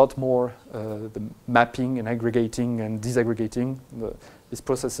a lot more the mapping and aggregating and disaggregating these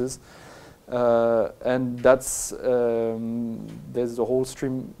processes. And that's there's a whole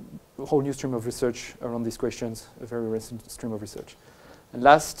new stream of research around these questions, a very recent stream of research. And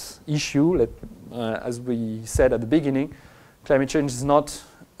last issue, as we said at the beginning, climate change is not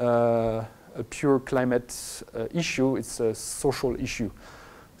a pure climate issue, it's a social issue.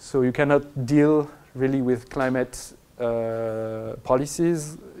 So you cannot deal really with climate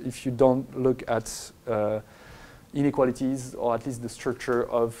policies if you don't look at inequalities, or at least the structure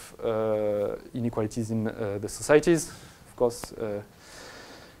of inequalities in the societies. Of course,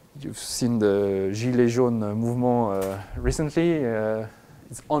 you've seen the Gilets jaunes movement recently.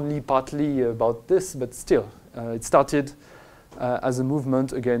 It's only partly about this, but still, it started as a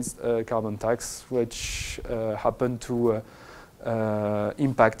movement against carbon tax, which happened to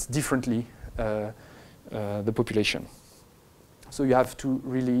impact differently the population. So you have to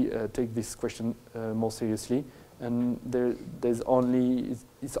really take this question more seriously. And it's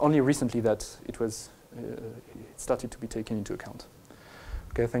only recently that it started to be taken into account.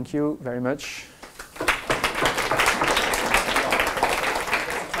 Okay, thank you very much.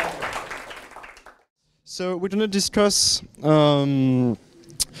 So we're going to discuss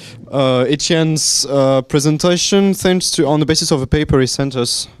Etienne's presentation on the basis of a paper he sent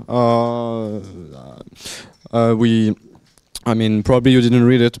us. I mean, probably you didn't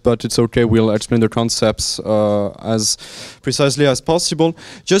read it, but it's okay. We'll explain the concepts as precisely as possible.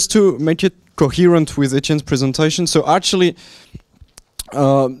 Just to make it coherent with Etienne's presentation. So actually,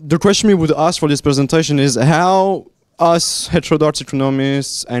 the question we would ask for this presentation is how us heterodox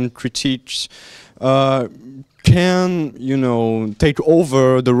economists and critiques can, take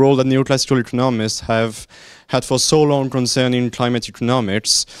over the role that neoclassical economists have had for so long concerning climate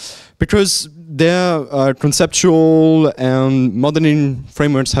economics, because their conceptual and modeling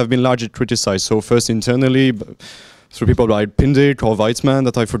frameworks have been largely criticized. So first internally, through people like Pindick or Weizmann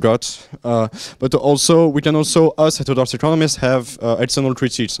that I forgot, but also we can us heterodox economists have external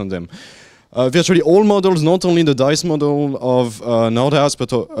critiques on them. Virtually all models, not only the DICE model of Nordhaus,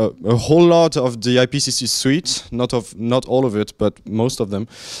 but a whole lot of the IPCC suite, not all of it, but most of them,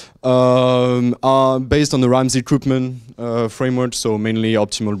 are based on the Ramsey-Krugman framework, so mainly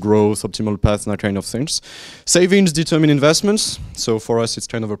optimal growth, optimal path, and that kind of things. Savings determine investments, so for us it's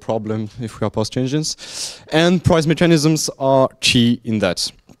kind of a problem if we are post-Keynesians, and price mechanisms are key in that.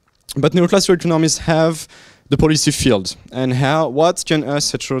 But neoclassical economists have the policy field, and what can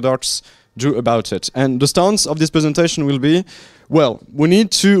us heterodox do about it? And the stance of this presentation will be, well, we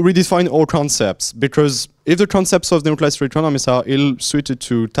need to redefine all concepts, because if the concepts of neoclassical economists are ill-suited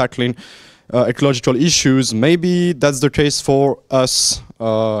to tackling ecological issues, maybe that's the case for us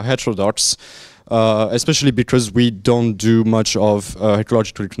heterodox, especially because we don't do much of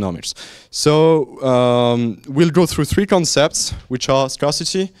ecological economics. So we'll go through three concepts, which are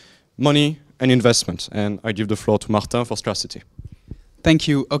scarcity, money, and investment. And I give the floor to Martin for scarcity. Thank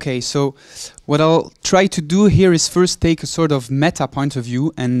you. Okay, so what I'll try to do here is first take a sort of meta point of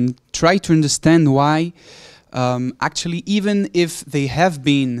view and try to understand why actually, even if they have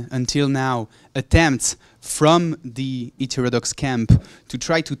been until now attempts from the heterodox camp to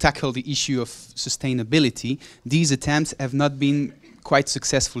try to tackle the issue of sustainability, these attempts have not been quite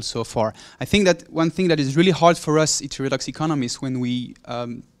successful so far. I think that one thing that is really hard for us heterodox economists when we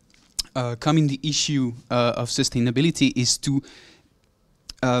come in the issue of sustainability is to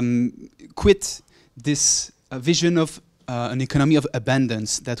quit this vision of an economy of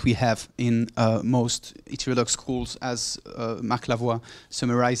abundance that we have in most heterodox schools, as Marc Lavoie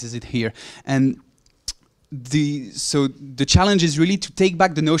summarizes it here. And so the challenge is really to take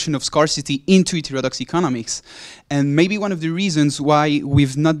back the notion of scarcity into heterodox economics. And maybe one of the reasons why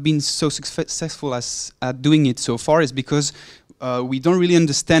we've not been so successful at doing it so far is because we don't really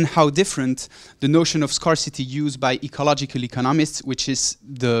understand how different the notion of scarcity used by ecological economists, which is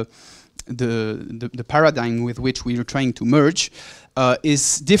the paradigm with which we are trying to merge,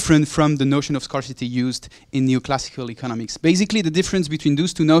 is different from the notion of scarcity used in neoclassical economics. Basically, the difference between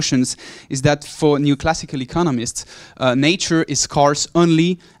those two notions is that for neoclassical economists, nature is scarce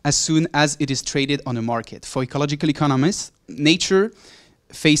only as soon as it is traded on a market. For ecological economists, there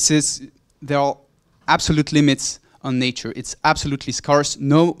are absolute limits on nature. It's absolutely scarce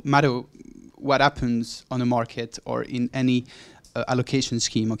no matter what happens on a market or in any allocation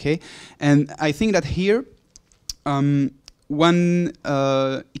scheme, okay? And I think that here, one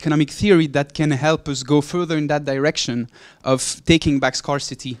economic theory that can help us go further in that direction of taking back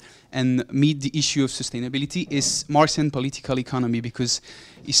scarcity and meet the issue of sustainability is Marxian political economy, because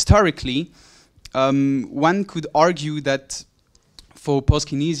historically, one could argue that for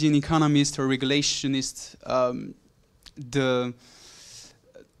post-Keynesian economists or regulationists, the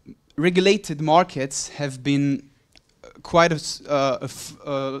regulated markets have been quite a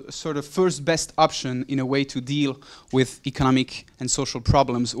sort of first best option in a way to deal with economic and social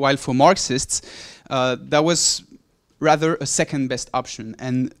problems, while for Marxists that was rather a second best option.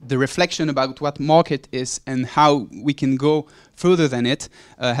 And the reflection about what market is and how we can go further than it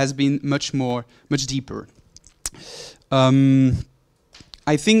has been much deeper.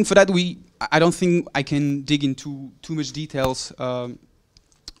 I think for that I don't think I can dig into too much details,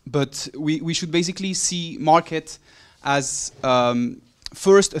 but we should basically see market as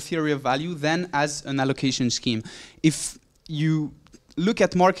first a theory of value, then as an allocation scheme. If you look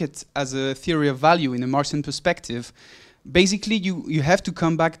at market as a theory of value in a Marxian perspective, basically you have to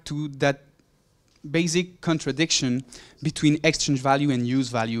come back to that basic contradiction between exchange value and use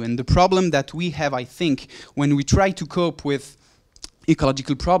value. And the problem that we have, I think, when we try to cope with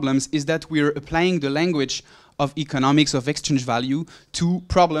ecological problems is that we're applying the language of economics, of exchange value, to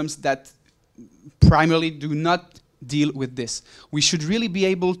problems that primarily do not deal with this. We should really be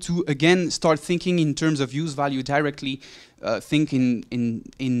able to, again, start thinking in terms of use value directly, think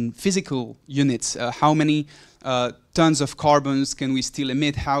in physical units. How many tons of carbons can we still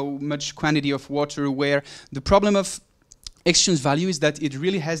emit? How much quantity of water, where? The problem of exchange value is that it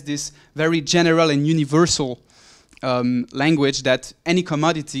really has this very general and universal language that any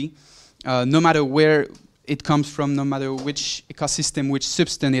commodity, no matter where it comes from, no matter which ecosystem, which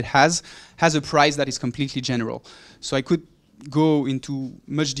substance it has a price that is completely general. So I could go into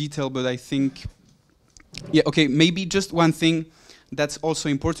much detail, but I think, yeah, okay, maybe just one thing that's also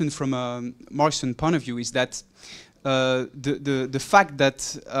important from a Marxian point of view is that the fact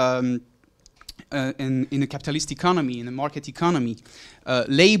that in a capitalist economy, in a market economy,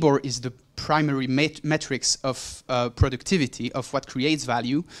 labor is the primary metrics of productivity, of what creates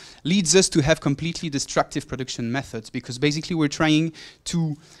value, leads us to have completely destructive production methods, because basically we're trying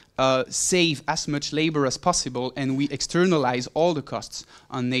to save as much labor as possible, and we externalize all the costs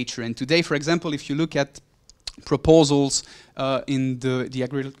on nature. And today, for example, if you look at proposals in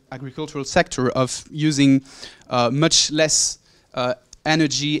the agricultural sector of using much less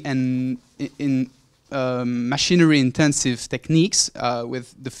energy and in machinery-intensive techniques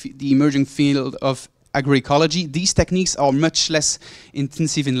with the emerging field of agroecology, these techniques are much less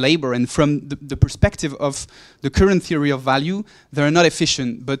intensive in labor, and from the perspective of the current theory of value, they are not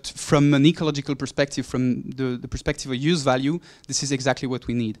efficient, but from an ecological perspective, from the perspective of use value, this is exactly what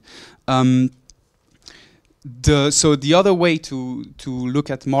we need. So the other way to look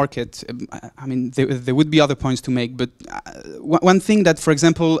at market, I mean, there would be other points to make, but one thing that, for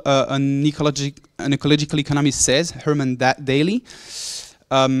example, an ecological economist says, Herman Daly,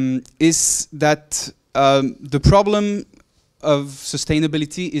 is that the problem of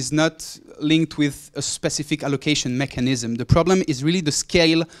sustainability is not linked with a specific allocation mechanism. The problem is really the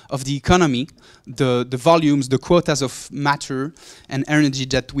scale of the economy, the volumes, the quotas of matter and energy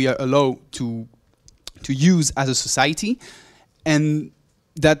that we are allowed to use as a society, and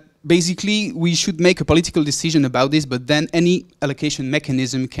that basically we should make a political decision about this, but then any allocation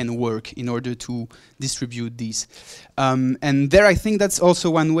mechanism can work in order to distribute these. And there I think that's also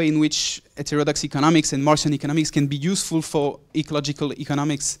one way in which heterodox economics and Marxian economics can be useful for ecological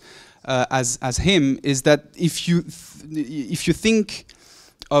economics as him, is that if you think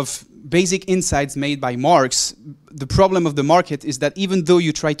of basic insights made by Marx, the problem of the market is that even though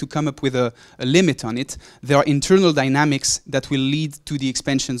you try to come up with a limit on it, there are internal dynamics that will lead to the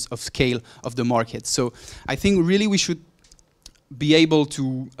expansions of scale of the market. So I think really we should be able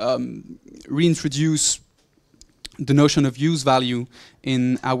to reintroduce the notion of use value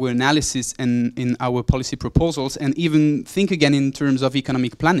in our analysis and in our policy proposals, and even think again in terms of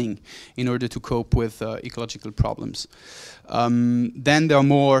economic planning in order to cope with ecological problems. Then there are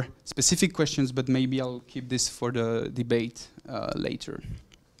more specific questions, but maybe I'll keep this for the debate later.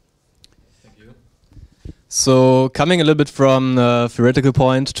 Thank you. So coming a little bit from a theoretical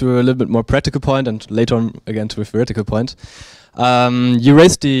point to a little bit more practical point, and later on again to a theoretical point, you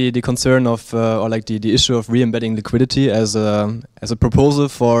raised the concern of, or like the issue of re-embedding liquidity as a proposal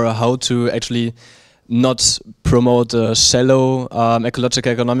for how to actually not promote a shallow ecological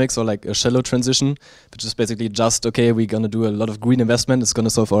economics, or like a shallow transition, which is basically just, okay, we're gonna do a lot of green investment, it's gonna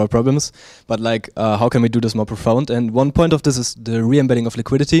solve our problems, but like how can we do this more profound? And one point of this is the re-embedding of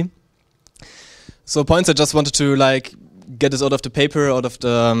liquidity. So points I just wanted to like get this out of the paper, out of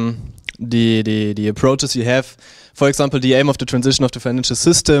the approaches you have. For example, the aim of the transition of the financial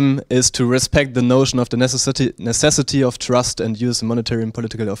system is to respect the notion of the necessity of trust and use monetary and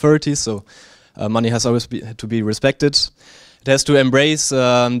political authorities. So money has always to be respected. It has to embrace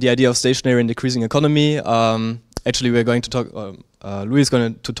the idea of stationary and decreasing economy. Actually, we're going to talk, Louis is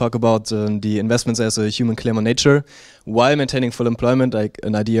going to talk about the investments as a human claim on nature, while maintaining full employment. Like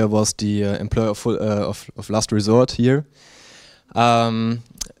an idea was the employer of last resort here.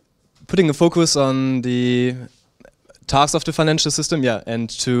 Putting a focus on the tasks of the financial system, yeah, and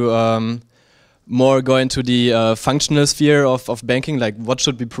to more go into the functional sphere of banking, like what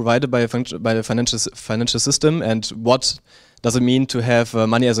should be provided by the financial system, and what does it mean to have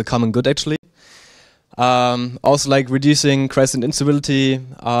money as a common good actually. Also like reducing crisis and instability,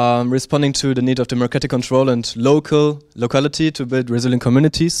 responding to the need of democratic control and locality to build resilient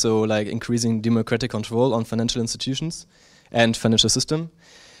communities, so like increasing democratic control on financial institutions and financial system.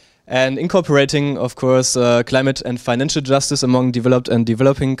 And incorporating, of course, climate and financial justice among developed and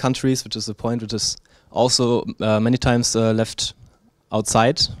developing countries, which is a point which is also many times left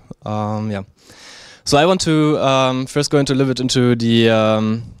outside. Yeah. So I want to first go into a little bit into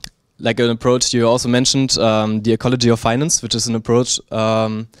the like an approach you also mentioned, the ecology of finance, which is an approach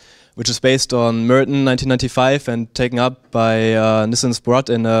which is based on Merton 1995 and taken up by Nissan Sprott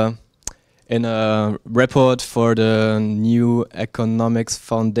in a report for the New Economics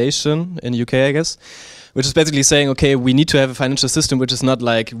Foundation in UK, I guess, which is basically saying, okay, we need to have a financial system which is not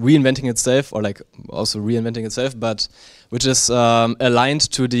like reinventing itself or like also reinventing itself, but which is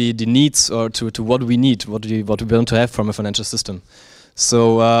aligned to the needs or to what we need, what we want to have from a financial system.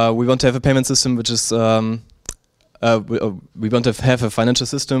 So we want to have a payment system which is we want to have a financial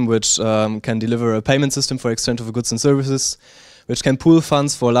system which can deliver a payment system for exchange of goods and services, which can pool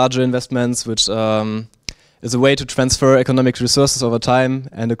funds for larger investments, which is a way to transfer economic resources over time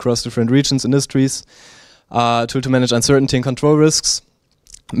and across different regions, industries, tool to manage uncertainty and control risks.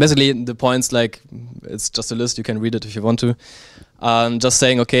 Basically, the points, like, it's just a list, you can read it if you want to. Just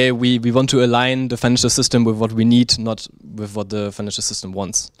saying, okay, we want to align the financial system with what we need, not with what the financial system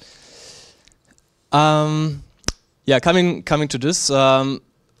wants. Yeah, coming to this,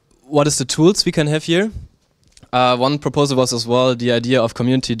 what is the tools we can have here? One proposal was as well the idea of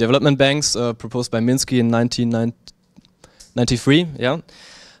community development banks, proposed by Minsky in 1993. Yeah,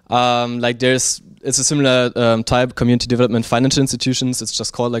 like it's a similar type, community development financial institutions. It's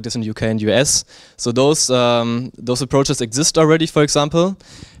just called like this in UK and US. So those approaches exist already, for example,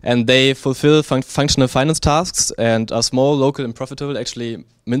 and they fulfill functional finance tasks and are small, local, and profitable. Actually,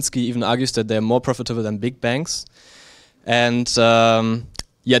 Minsky even argues that they're more profitable than big banks. And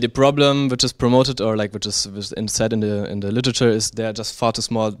yeah, the problem which is promoted or like which is said in the literature is they're just far too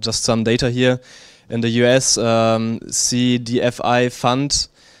small. Just some data here. In the US, CDFI fund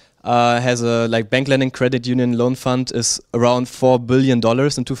has a like bank lending credit union loan fund is around $4 billion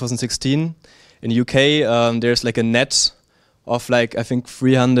in 2016. In UK, there's like a net of like I think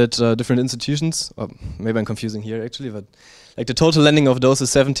 300 different institutions. Oh, maybe I'm confusing here actually, but like the total lending of those is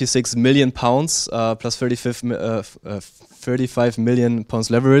 £76 million plus 35 million pounds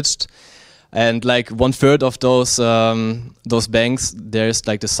leveraged, and like 1/3 of those banks, there's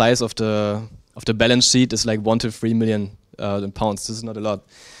like the size of the balance sheet is like 1 to 3 million pounds. This is not a lot.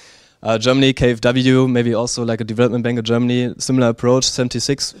 Germany, KfW, maybe also like a development bank of Germany, similar approach,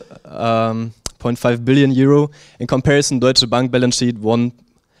 76.5 billion euro. In comparison, Deutsche Bank balance sheet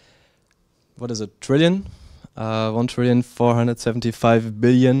trillion? 1,475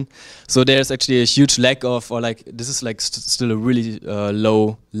 billion. So there's actually a huge lack of, or like this is like still a really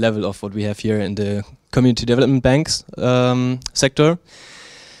low level of what we have here in the community development banks sector.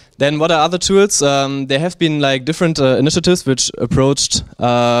 Then what are other tools? There have been like different initiatives which approached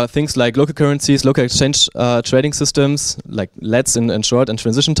things like local currencies, local exchange trading systems, like LETs in short, and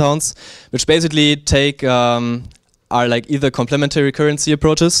transition towns, which basically take are like either complementary currency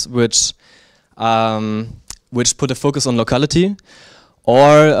approaches, which put a focus on locality,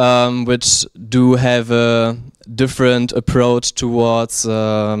 or which do have a different approach towards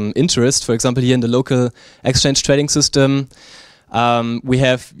interest. For example, here in the local exchange trading system,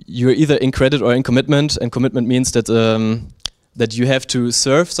 you're either in credit or in commitment, and commitment means that that you have to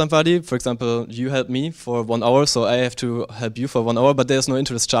serve somebody. For example, you help me for 1 hour, so I have to help you for 1 hour, but there's no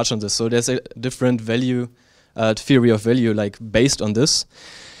interest charge on this. So there's a different value, theory of value, like based on this.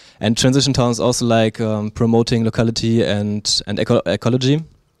 And transition towns also like promoting locality and ecology.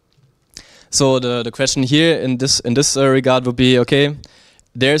 So the question here in this regard would be, okay,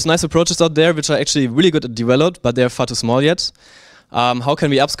 there's nice approaches out there which are actually really good at developed, but they're far too small yet. How can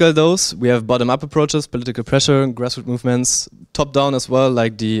we upscale those? We have bottom-up approaches, political pressure, grassroots movements, top-down as well,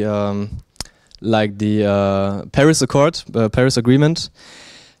 like the Paris Accord, Paris Agreement.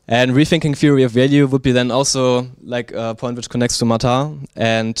 And rethinking theory of value would be then also like a point which connects to Martin,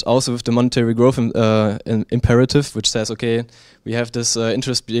 and also with the monetary growth imperative, which says, okay, we have this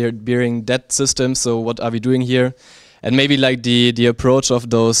interest-bearing debt system, so what are we doing here? And maybe like the approach of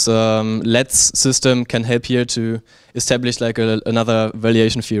those LETs system can help here to establish like another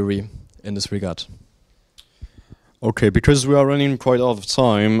valuation theory in this regard. Okay, because we are running quite out of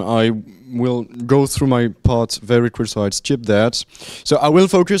time, I will go through my part very quick, so I'd skip that. So I will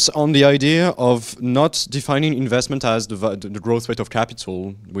focus on the idea of not defining investment as the growth rate of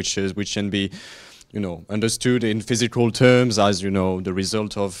capital, which can be, understood in physical terms as, the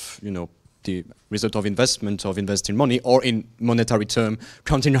result of, the result of investment, of investing money, or in monetary term,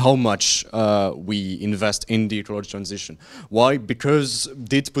 counting how much we invest in the ecological transition. Why? Because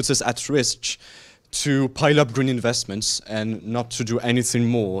it puts us at risk to pile up green investments and not to do anything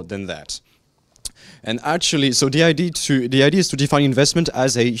more than that. And actually, so the idea is to define investment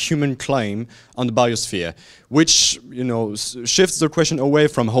as a human claim on the biosphere, which, you know, shifts the question away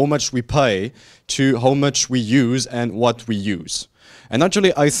from how much we pay to how much we use and what we use. And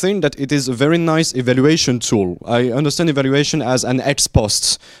actually, I think that it is a very nice evaluation tool. I understand evaluation as an ex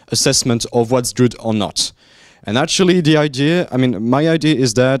post assessment of what's good or not. And actually, the idea, I mean, my idea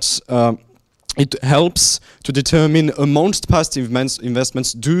is that it helps to determine amongst past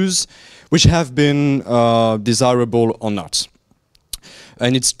investments those which have been desirable or not.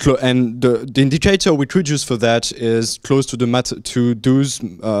 And the indicator we could use for that is close to those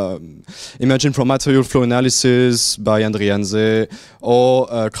emerging from material flow analysis by Andrianze, or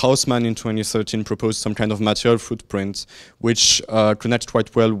Krausman in 2013 proposed some kind of material footprint, which connects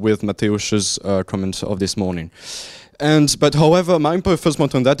quite well with Mateusz's comment of this morning. But however, my first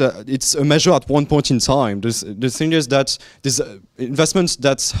point on that, it's a measure at one point in time. The thing is that these investments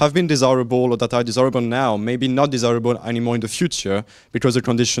that have been desirable or that are desirable now may be not desirable anymore in the future because the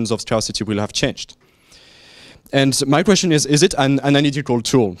conditions of scarcity will have changed. And my question is it an analytical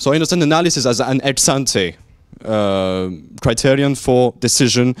tool? So I understand analysis as an ex ante criterion for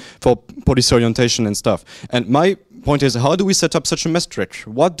decision, for policy orientation and stuff. And my point is, how do we set up such a metric?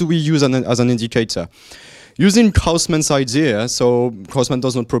 What do we use as an indicator? Using Krausman's idea, so Krausman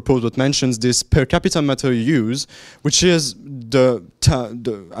does not propose but mentions this per capita material use, which is the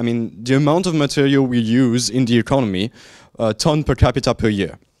amount of material we use in the economy, ton per capita per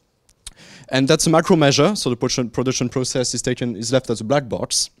year. And that's a macro measure, so the production process is left as a black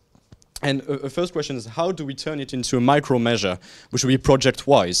box. And a first question is, how do we turn it into a micro measure, which will be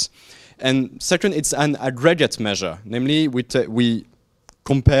project-wise? And second, it's an aggregate measure, namely we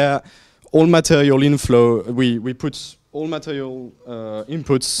compare all material inflow, we put all material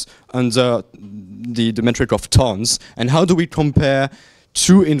inputs under the metric of tons, and how do we compare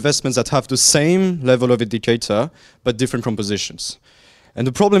two investments that have the same level of indicator but different compositions? And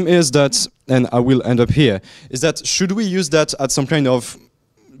the problem is that, and I will end up here, is that should we use that as some kind of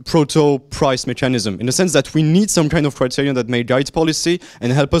proto-price mechanism, in the sense that we need some kind of criterion that may guide policy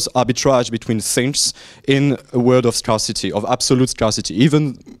and help us arbitrage between things in a world of scarcity, of absolute scarcity,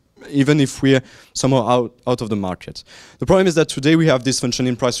 even if we're somehow out of the market. The problem is that today we have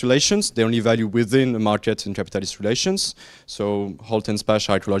dysfunctioning price relations. They only value within the market in capitalist relations. So Holt and Spash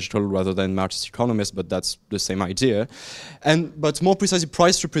are ecological rather than Marxist economists, but that's the same idea. But more precisely,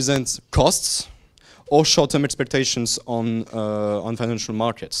 price represents costs or short-term expectations on financial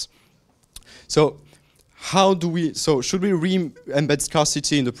markets. So should we re-embed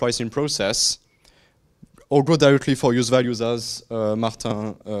scarcity in the pricing process, or go directly for use values as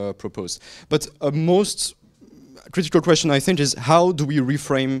Martin proposed? But a most critical question, I think, is how do we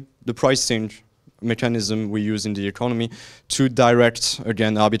reframe the pricing mechanism we use in the economy to direct,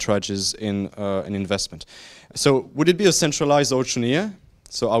 again, arbitrages in an investment? So would it be a centralized auctioneer?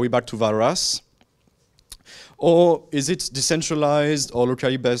 So are we back to Varras? Or is it decentralized or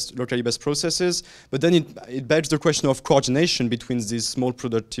locally based processes? But then it begs the question of coordination between these small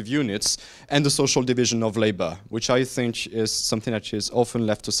productive units and the social division of labor, which I think is something that is often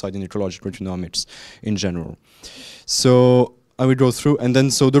left aside in ecological economics in general. So I will go through, and then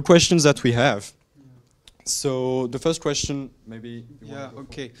so the questions that we have. So the first question, maybe. Yeah.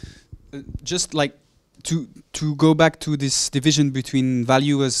 Okay. Just like. To go back to this division between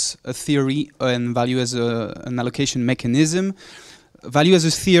value as a theory and value as an allocation mechanism, value as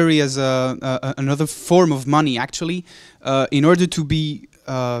a theory as another form of money, actually, in order to be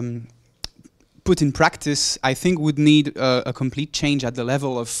put in practice, I think would need a complete change at the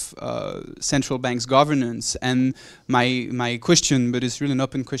level of central banks' governance. And my question, but it's really an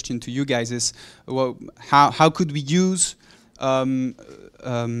open question to you guys, is well, how could we use a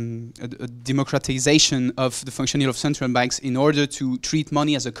democratization of the functioning of central banks in order to treat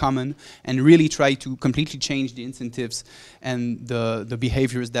money as a common and really try to completely change the incentives and the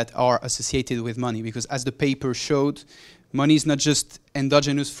behaviors that are associated with money? Because as the paper showed, money is not just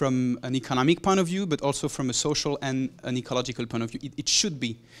endogenous from an economic point of view, but also from a social and an ecological point of view. It should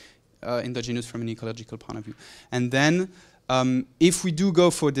be endogenous from an ecological point of view. And then if we do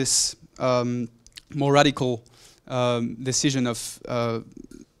go for this more radical decision of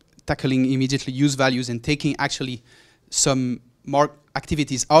tackling immediately use values and taking actually some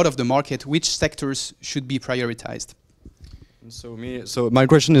activities out of the market, which sectors should be prioritized? So my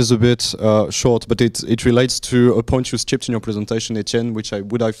question is a bit short, but it relates to a point you skipped in your presentation, Etienne, which I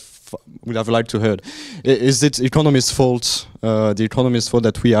would have liked to heard. Is it economists' fault, the economists' fault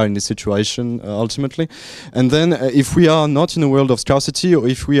that we are in this situation ultimately? And then if we are not in a world of scarcity, or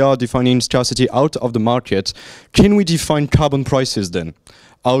if we are defining scarcity out of the market, can we define carbon prices then?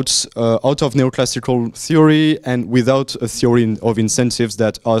 Out of neoclassical theory and without a theory of incentives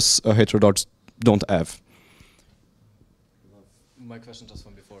that us heterodox don't have? My question just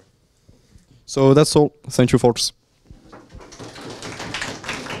from before. So that's all. Thank you, folks.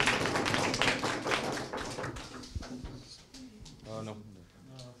 No.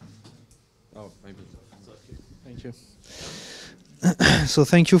 Oh, maybe. Thank you. So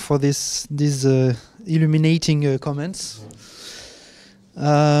thank you for these illuminating comments.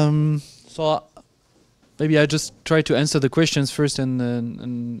 So maybe I just try to answer the questions first,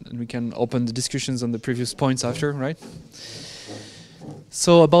 and we can open the discussions on the previous points after, right?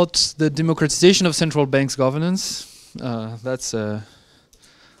 So about the democratization of central banks governance, that's a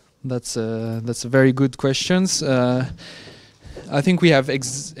very good question. I think we have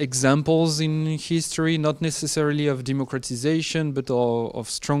examples in history, not necessarily of democratization, but of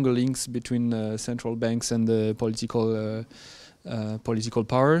stronger links between central banks and the political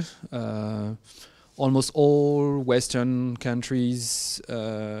power. Almost all Western countries,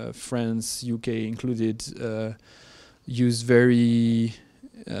 France, UK included, use very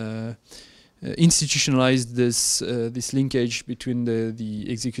institutionalized this linkage between the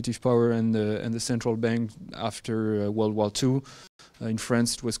executive power and the central bank after World War II. In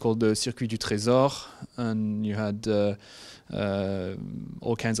France, it was called the Circuit du Trésor, and you had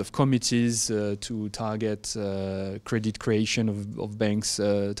all kinds of committees to target credit creation of banks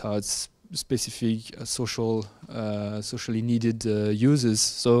towards specific socially needed users.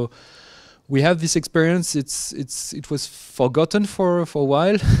 So we have this experience. It was forgotten for a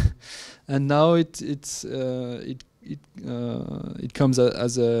while, and now it comes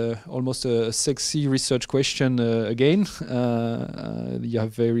as almost a sexy research question again. You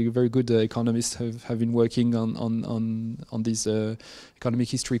have very good economists have been working on these economic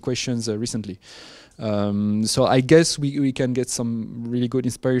history questions recently. So I guess we can get some really good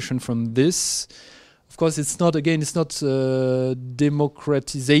inspiration from this. Of course, it's not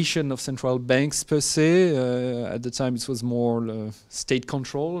democratization of central banks per se. At the time, it was more state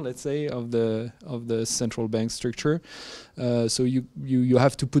control, let's say, of the central bank structure. So you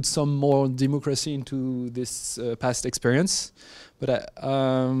have to put some more democracy into this past experience. But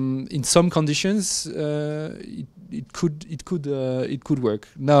in some conditions, it could work.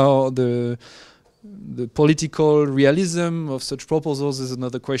 Now the political realism of such proposals is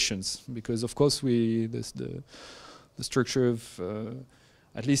another question, because of course the structure of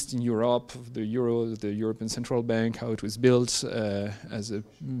at least in Europe, the European Central Bank, how it was built as a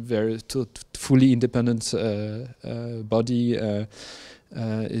very fully independent body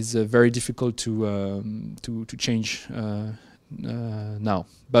is very difficult to change now.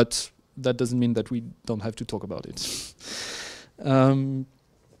 But that doesn't mean that we don't have to talk about it.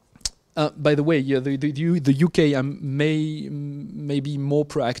 By the way, yeah, the UK may be more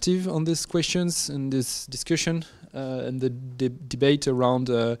proactive on these questions in this discussion and the debate around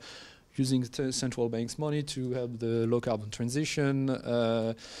using central banks' money to help the low carbon transition,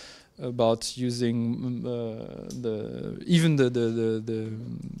 about using the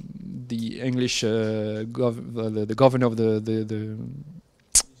English the governor of the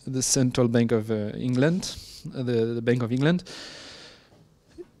Central Bank of England, the Bank of England.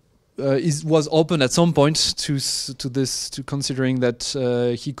 Was open at some point to considering that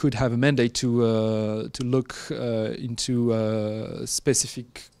he could have a mandate to look into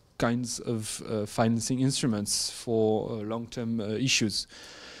specific kinds of financing instruments for long-term issues.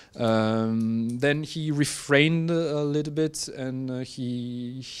 Then he refrained a little bit, and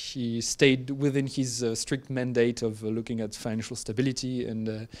he stayed within his strict mandate of looking at financial stability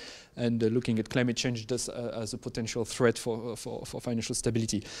and looking at climate change just as a potential threat for financial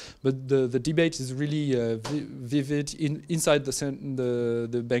stability. But the debate is really vivid. Inside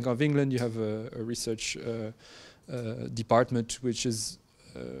the Bank of England, you have a research department which is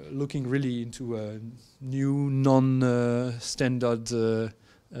looking really into new non-standard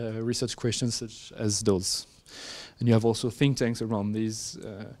research questions such as those. And you have also think tanks around these.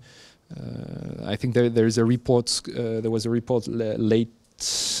 I think there is a report, there was a report late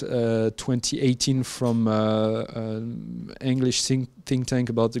 2018 from English think tank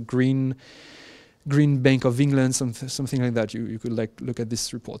about the Green Bank of England, something like that. You could look at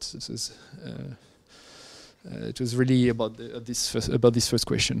this report. It was really about this first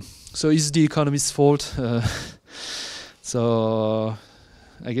question. So is the economist's fault? So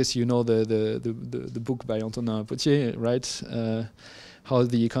I guess you know the book by Antonin Potier, right? How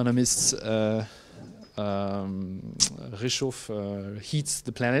the economists heats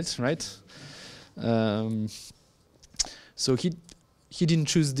the planet, right? So he didn't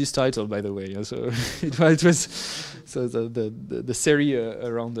choose this title, by the way. So it was so the series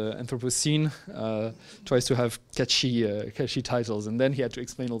around the Anthropocene tries to have catchy titles, and then he had to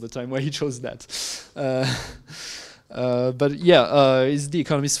explain all the time why he chose that. But yeah, is the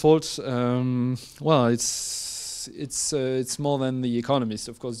Economist's fault? Well, it's more than the Economist.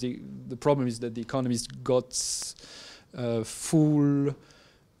 Of course, the problem is that the Economist got full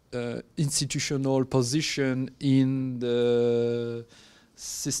institutional position in the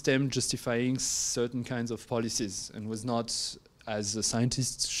system justifying certain kinds of policies, and was not, as a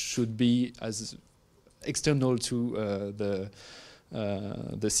scientist should be, as external to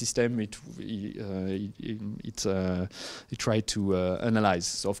the system. It tried to analyze.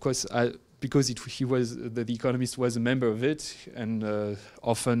 So of course, because the Economist was a member of it, and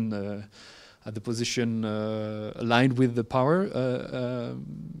often at the position aligned with the power,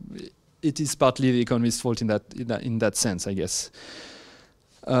 it is partly the Economist's fault in that sense, I guess.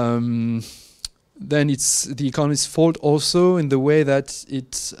 Then it's the Economist's fault also in the way that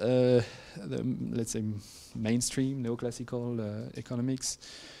it, let's say, mainstream neoclassical economics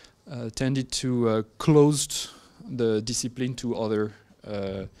tended to close the discipline to other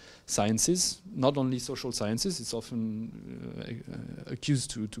sciences, not only social sciences. It's often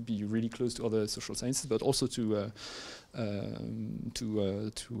accused to be really close to other social sciences, but also to how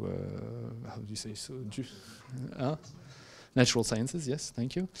do you say so? Natural sciences, yes,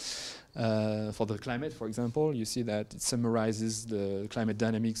 thank you. For the climate, for example, you see that it summarizes the climate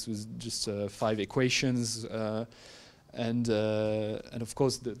dynamics with just 5 equations, and of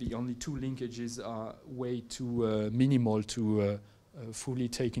course the only 2 linkages are way too minimal to fully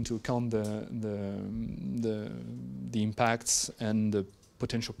take into account the impacts and the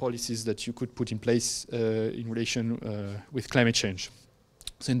potential policies that you could put in place in relation with climate change.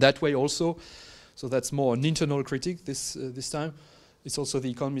 So in that way also, so that's more an internal critique this time. It's also the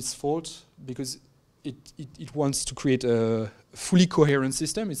Economist's fault because it wants to create a fully coherent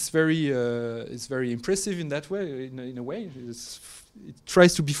system. It's very impressive in that way. In a way, it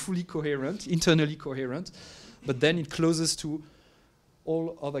tries to be fully coherent, internally coherent, but then it closes to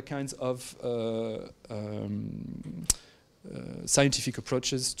all other kinds of scientific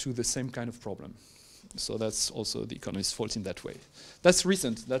approaches to the same kind of problem. So that's also the Economist's fault in that way. That's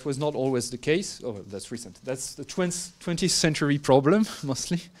recent. That was not always the case. Oh, that's recent. That's the 20th century problem,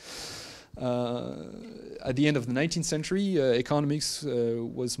 mostly. At the end of the 19th century, economics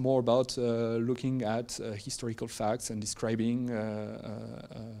was more about looking at historical facts and describing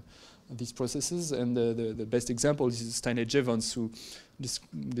these processes. And the best example is Steinhage Evans, who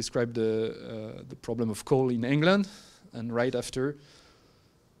described the problem of coal in England, and right after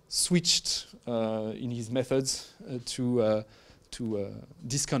switched in his methods to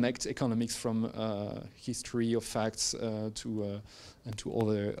disconnect economics from history of facts and to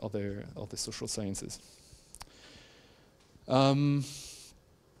other social sciences. Can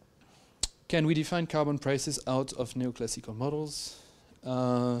we define carbon prices out of neoclassical models?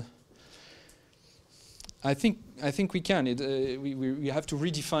 I think we can. We have to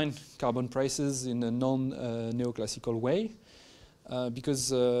redefine carbon prices in a non-neoclassical way. Because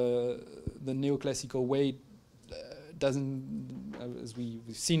the neoclassical way doesn't, as we've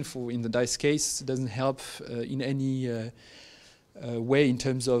seen in the DICE case, doesn't help in any way in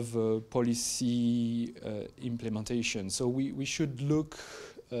terms of policy implementation. So we should look,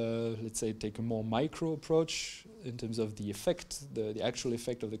 let's say, take a more micro approach in terms of the effect, the actual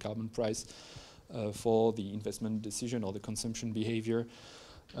effect of the carbon price for the investment decision or the consumption behavior,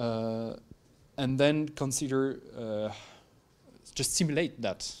 and then consider just simulate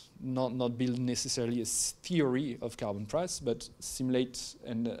that, not build necessarily a theory of carbon price, but simulate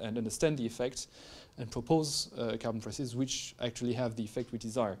and understand the effect and propose carbon prices which actually have the effect we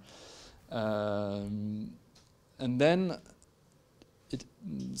desire. And then,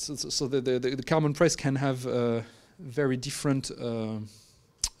 so the carbon price can have very different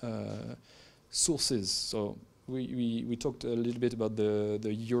sources. So we talked a little bit about the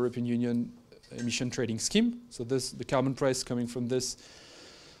European Union emission trading scheme. So the carbon price coming from this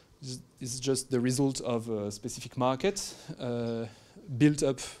is just the result of a specific market built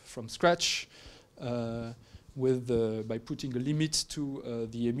up from scratch by putting a limit to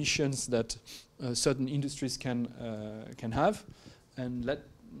the emissions that certain industries can have, and let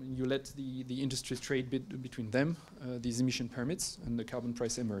the industries trade between them these emission permits, and the carbon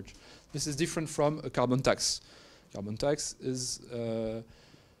price emerge. This is different from a carbon tax. carbon tax is,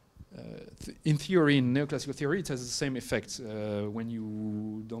 in theory, in neoclassical theory, it has the same effect when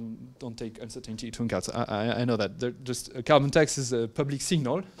you don't take uncertainty into account. I know that. Just a carbon tax is a public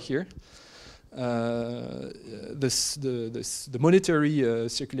signal here. The monetary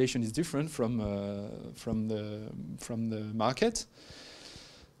circulation is different from the market,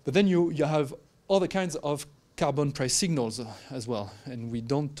 but then you have other kinds of carbon price signals as well, and we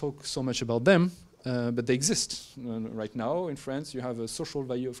don't talk so much about them, but they exist right now in France. You have a social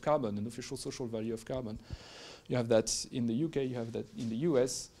value of carbon, an official social value of carbon. You have that in the UK. You have that in the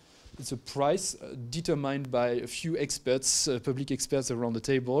US. It's a price determined by a few experts, public experts around the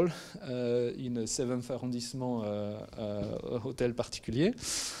table in a 7th arrondissement hotel particulier.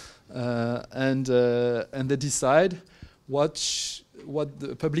 And they decide what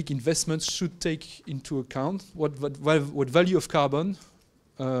the public investments should take into account, what value of carbon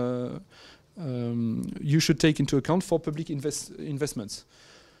you should take into account for public investments.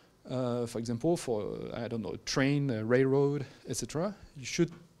 For example, for, I don't know, a train, a railroad, etc. You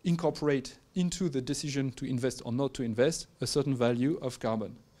should incorporate into the decision to invest or not to invest a certain value of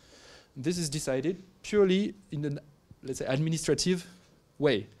carbon. This is decided purely in an, let's say, administrative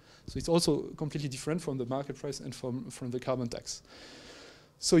way. So it's also completely different from the market price and from the carbon tax.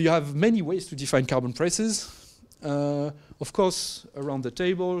 So you have many ways to define carbon prices. Of course, around the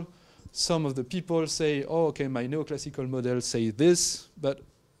table, some of the people say, oh, okay, my neoclassical model say this, but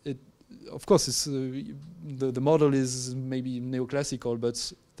of course, it's, the model is maybe neoclassical,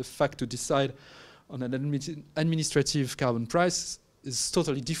 but the fact to decide on an administrative carbon price is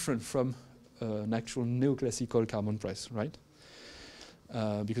totally different from an actual neoclassical carbon price, right?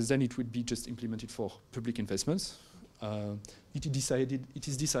 Because then it would be just implemented for public investments. It is decided.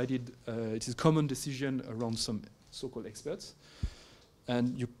 It is a common decision around some so-called experts,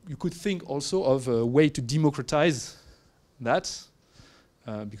 and you could think also of a way to democratize that.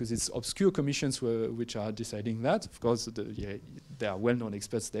 Because it's obscure commissions which are deciding that. Of course, there are well-known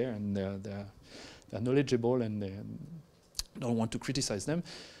experts there, and they're knowledgeable, and they don't want to criticize them.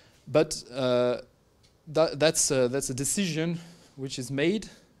 But that's a decision which is made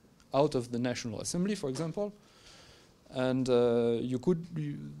out of the National Assembly, for example. And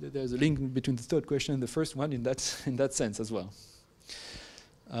there's a link between the third question and the first one in that sense as well.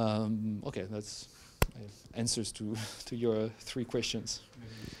 Okay, that's answers to your 3 questions.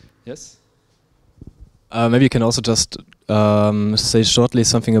 Yes? Maybe you can also just say shortly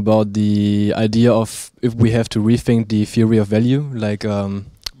something about the idea of if we have to rethink the theory of value, like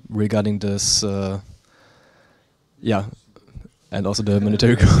regarding this, yeah, and also the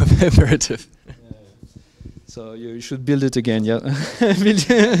monetary growth imperative. So you should build it again, yeah.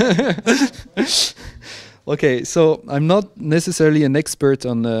 Okay, so I'm not necessarily an expert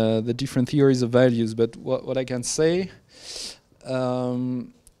on the different theories of values, but what I can say,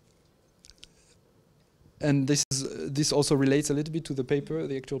 and this also relates a little bit to the paper,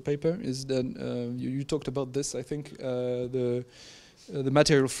 the actual paper, is that you talked about this. I think the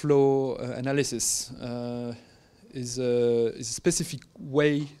material flow analysis is a specific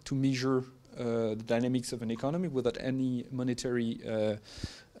way to measure the dynamics of an economy without any monetary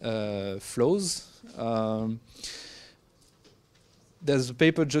flows. There's a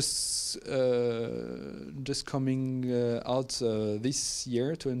paper just coming out this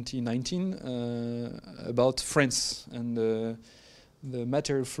year, 2019, about France and the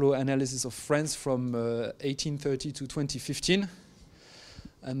material flow analysis of France from 1830 to 2015.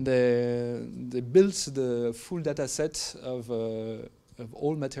 And they built the full data set of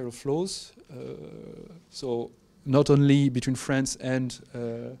all material flows. So not only between France and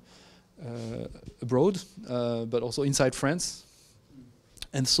abroad, but also inside France.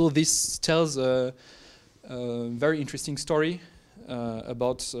 And so this tells a very interesting story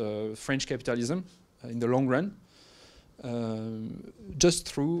about French capitalism in the long run, just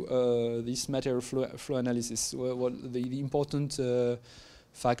through this material flow analysis. What the important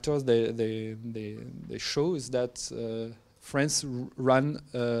factors they show is that France ran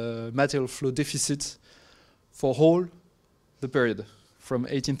a material flow deficit for whole the period from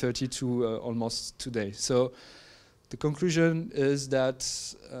 1830 to almost today. So the conclusion is that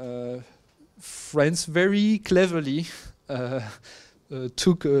France very cleverly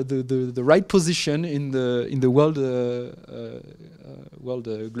took the right position in the world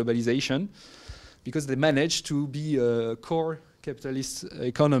globalization, because they managed to be a core capitalist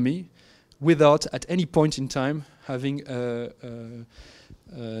economy without at any point in time having an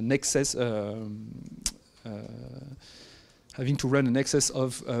excess, having to run an excess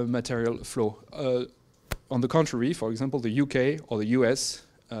of material flow. On the contrary, for example, the UK or the US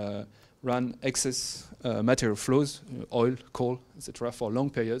run excess material flows, oil, coal, etc., for long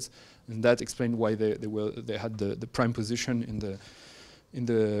periods, and that explained why they had the prime position in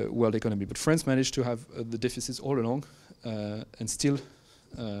the world economy. But France managed to have the deficits all along, and still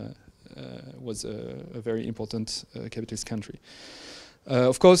was a very important capitalist country.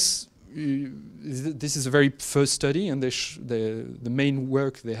 Of course, this is a very first study, and the main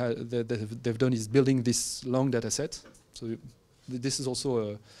work they've done is building this long data set. So this is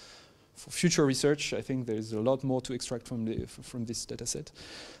also for future research. I think there's a lot more to extract from this data set.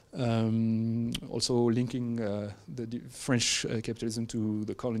 Also linking the French capitalism to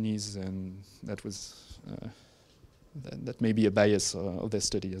the colonies, and that was that may be a bias of their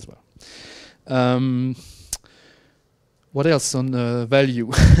study as well. What else on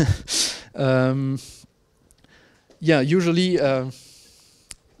value? Yeah, usually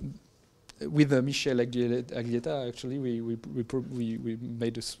with Michel Aglietta, actually, we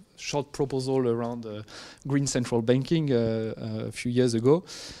made a short proposal around green central banking a few years ago.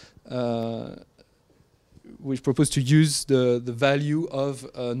 We proposed to use the value of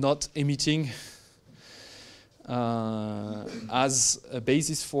not emitting as a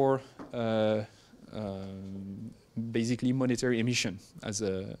basis for basically monetary emission as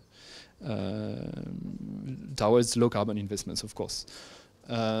a towards low carbon investments, of course.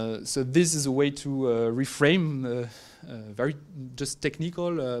 So this is a way to reframe very just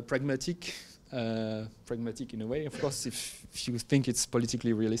technical, pragmatic in a way, of course, if you think it's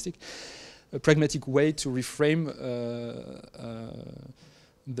politically realistic, a pragmatic way to reframe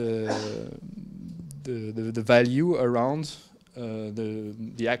the value around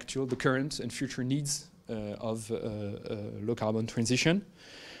the current and future needs of low carbon transition.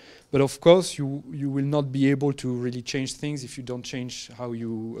 But of course, you will not be able to really change things if you don't change how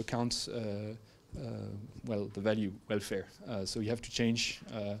you account well, the value welfare. So you have to change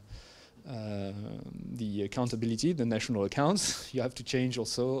the accountability, the national accounts. You have to change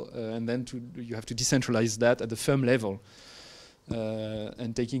also, and then you have to decentralize that at the firm level,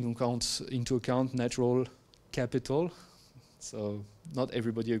 and taking into account natural capital. So not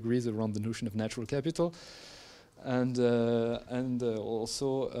everybody agrees around the notion of natural capital, and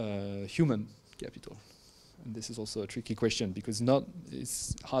also human capital. And this is also a tricky question because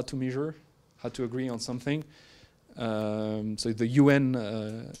it's hard to measure, hard to agree on something. So the UN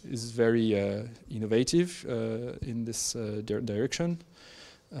is very innovative in this direction,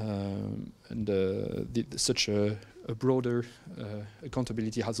 and such a broader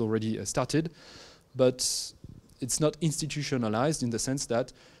accountability has already started, but it's not institutionalized in the sense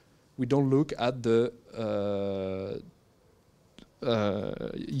that we don't look at the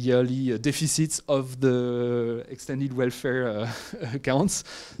yearly deficits of the extended welfare accounts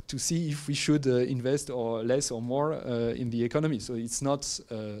to see if we should invest or less or more in the economy. So it's not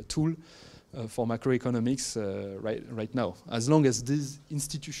a tool for macroeconomics right now. As long as these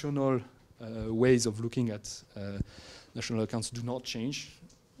institutional ways of looking at national accounts do not change,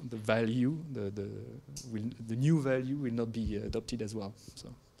 the value, the new value will not be adopted as well. So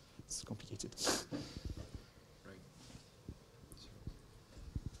it's complicated.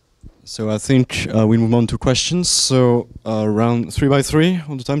 So I think we move on to questions. So round 3 by 3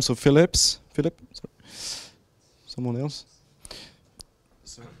 on the time. So Philip, sorry. Someone else?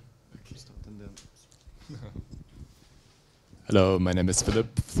 Hello, my name is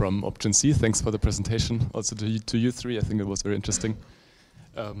Philip from Option C. Thanks for the presentation. Also to you three, I think it was very interesting.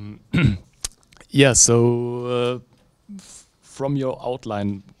 Yeah, so from your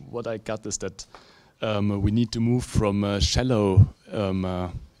outline, what I got is that we need to move from shallow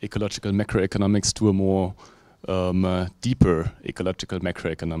ecological macroeconomics to a more deeper ecological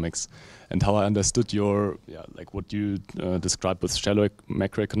macroeconomics. And how I understood your, like what you described with shallow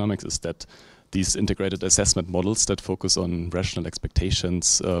macroeconomics is that these integrated assessment models that focus on rational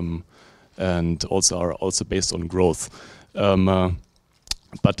expectations and also are also based on growth.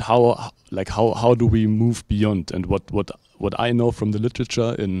 But how do we move beyond? And what I know from the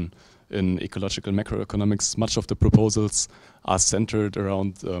literature in ecological macroeconomics, much of the proposals are centered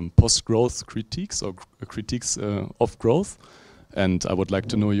around post-growth critiques or critiques of growth. And I would like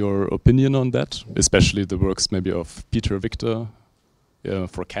to know your opinion on that, especially the works maybe of Peter Victor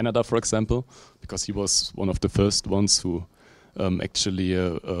for Canada, for example, because he was one of the first ones who actually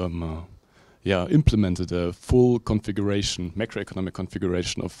implemented a full configuration, macroeconomic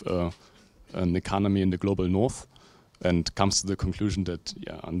configuration of an economy in the global north, and comes to the conclusion that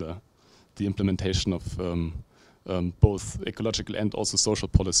under the implementation of both ecological and also social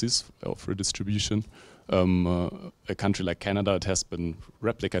policies of redistribution, a country like Canada, it has been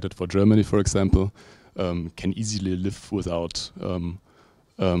replicated for Germany, for example, can easily live without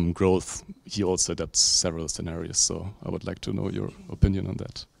growth. He also did several scenarios, so I would like to know your opinion on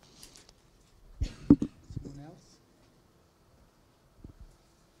that. Someone else?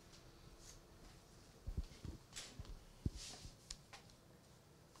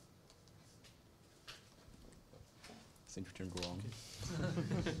 I think we can go on.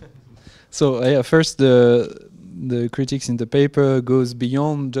 So yeah, first the critics in the paper goes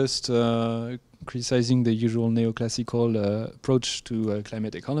beyond just criticizing the usual neoclassical approach to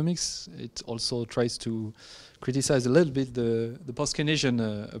climate economics. It also tries to criticize a little bit the post-Keynesian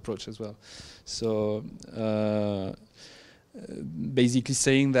approach as well. So basically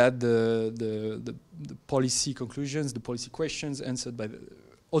saying that the policy conclusions, the policy questions answered by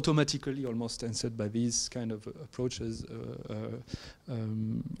automatically almost answered by these kind of approaches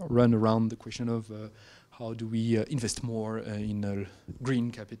run around the question of how do we invest more in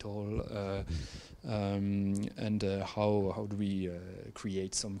green capital and how do we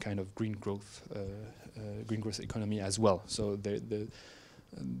create some kind of green growth economy as well. So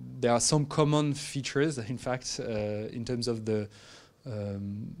there are some common features, in fact, in terms of the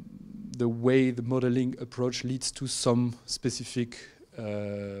way the modeling approach leads to some specific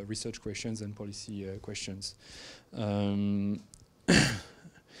research questions and policy questions.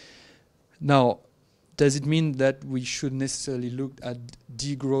 Now, does it mean that we should necessarily look at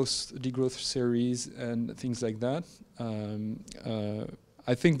degrowth series and things like that?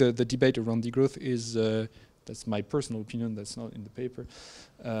 I think the debate around degrowth is, that's my personal opinion, that's not in the paper,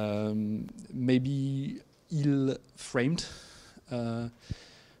 maybe ill-framed.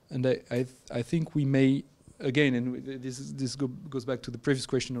 And I think we may, again, and this goes back to the previous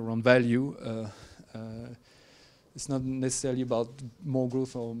question around value. It's not necessarily about more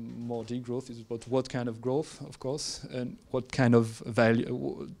growth or more degrowth. It's about what kind of growth, of course, and what kind of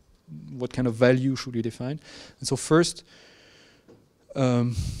value. What kind of value should we define? And so first,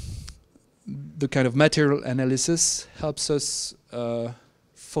 the kind of material analysis helps us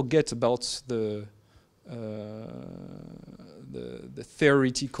forget about the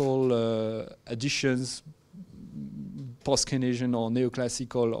theoretical additions, post-Keynesian or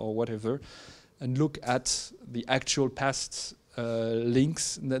neoclassical or whatever, and look at the actual past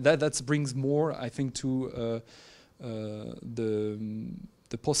links. That brings more, I think, to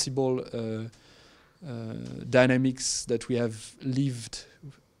the possible dynamics that we have lived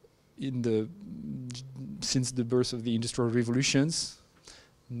in since the birth of the industrial revolutions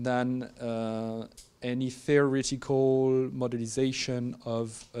than any theoretical modelization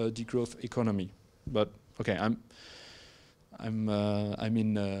of a degrowth economy. But okay, I'm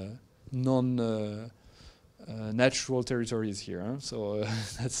in non-natural territories here, huh? So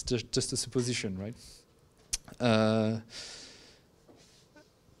that's just a supposition, right?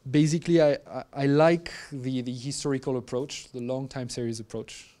 Basically, I like the historical approach, the long time series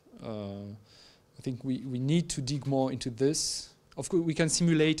approach. I think we need to dig more into this. Of course, we can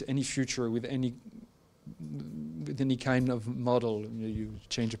simulate any future with any kind of model. You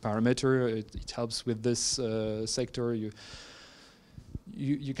change a parameter, it helps with this sector.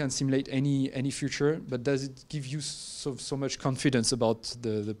 You can simulate any future, but does it give you so much confidence about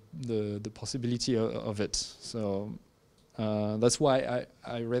the possibility of it? So that's why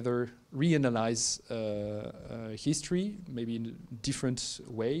I rather reanalyze history, maybe in a different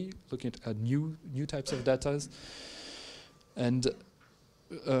way, looking at new types of data, and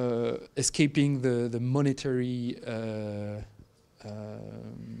escaping the monetary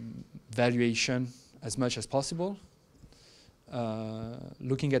valuation as much as possible.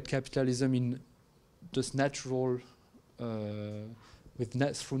 Looking at capitalism in just natural,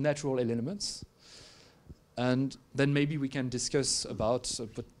 through natural elements, and then maybe we can discuss about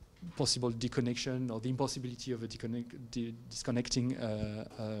possible deconnection or the impossibility of disconnecting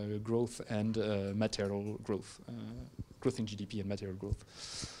growth and material growth, growth in GDP and material growth.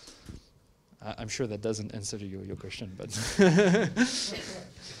 I'm sure that doesn't answer your question, but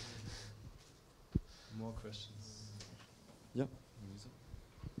more questions. Yeah.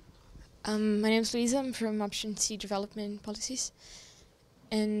 My name is Luisa. I'm from Option C Development Policies,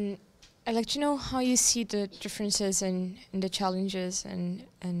 and I'd like to know how you see the differences in the challenges and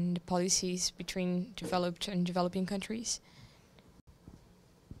the policies between developed and developing countries.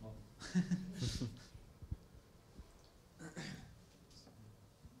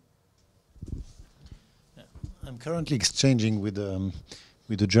 I'm currently exchanging with a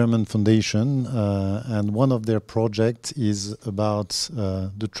German foundation, and one of their projects is about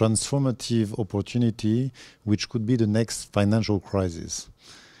the transformative opportunity, which could be the next financial crisis.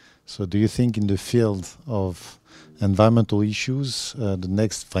 So do you think in the field of environmental issues, the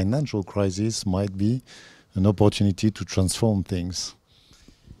next financial crisis might be an opportunity to transform things?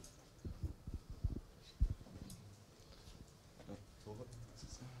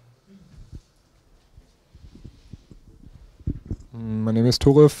 My name is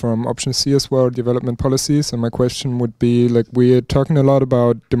Tore from Option C as well, Development Policies, and my question would be, like, we're talking a lot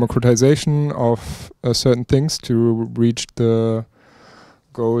about democratization of certain things to reach the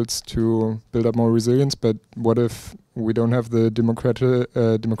goals to build up more resilience, but what if we don't have the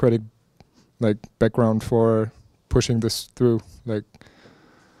democratic like background for pushing this through? Like,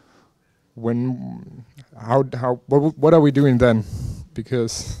 what are we doing then?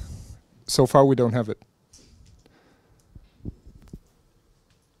 Because so far we don't have it.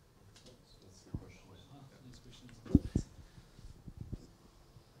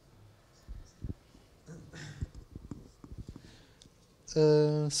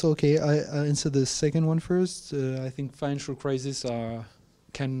 Okay, I'll answer the second one first. I think financial crisis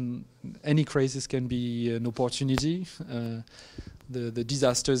any crisis can be an opportunity. The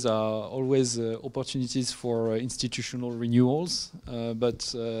disasters are always opportunities for institutional renewals, but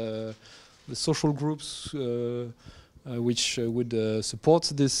the social groups which would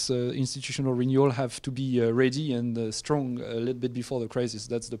support this institutional renewal have to be ready and strong a little bit before the crisis.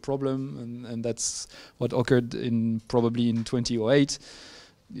 That's the problem, and that's what occurred probably in 2008.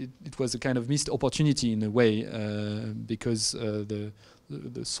 It was a kind of missed opportunity in a way, because the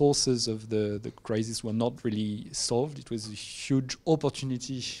sources of the crisis were not really solved. It was a huge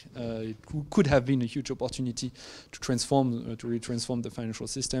opportunity. It could have been a huge opportunity to really transform the financial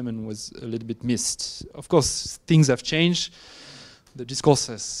system, and was a little bit missed. Of course, things have changed. The discourse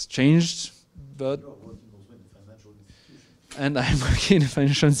has changed, but and I'm working in a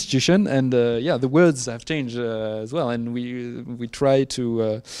financial institution, and yeah, the words have changed as well, and we try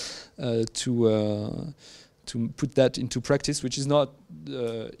to put that into practice, which is not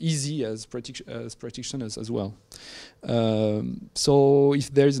easy as practitioners as well. So if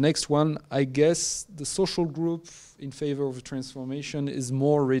there is next one, I guess the social group in favor of transformation is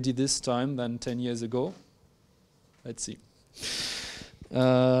more ready this time than 10 years ago. Let's see.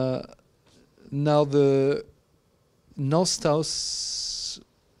 Now the North-South,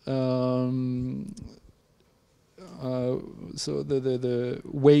 so the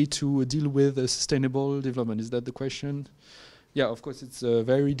way to deal with sustainable development, is that the question? Yeah, of course it's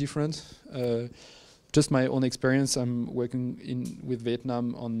very different. Just my own experience, I'm working with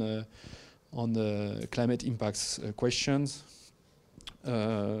Vietnam on the climate impacts questions.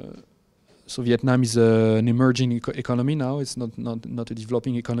 So Vietnam is an emerging economy now. It's not a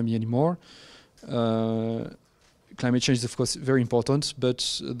developing economy anymore. Climate change is, of course, very important, but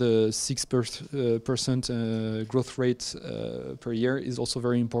the 6% growth rate per year is also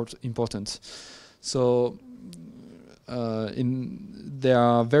very important. So they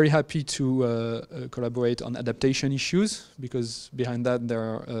are very happy to collaborate on adaptation issues, because behind that there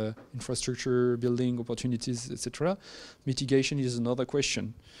are infrastructure building opportunities, etc. Mitigation is another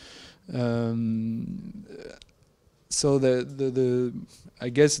question. So I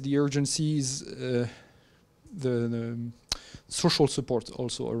guess the urgency is the social support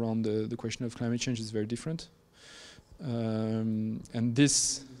also around the question of climate change is very different, and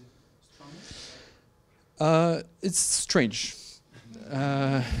this it's strange.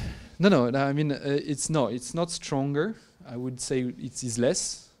 No, I mean it's not stronger. I would say it is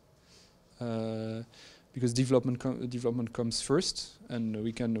less, because development comes first, and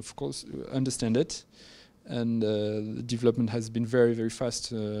we can of course understand it, and development has been very, very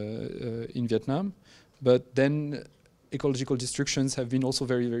fast in Vietnam. But then ecological destructions have been also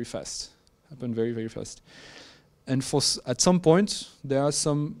very, very fast, happen very, very fast. And at some point, there are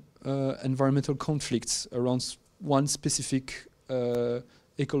some environmental conflicts around one specific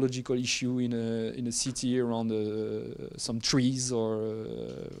ecological issue in a city, around some trees, or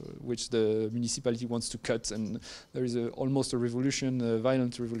which the municipality wants to cut, and there is almost a revolution, a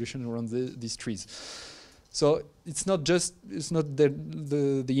violent revolution around these trees. So it's not that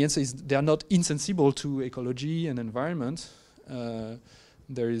the answer is they are not insensible to ecology and environment.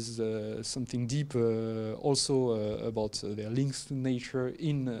 There is something deep also about their links to nature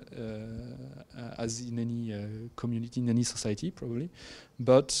as in any community, in any society, probably.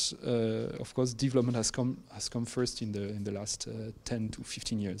 But of course, development has come first in the last 10 to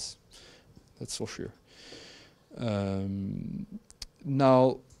 15 years. That's for sure.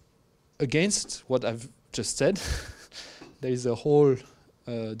 Now, against what I've just said, there is a whole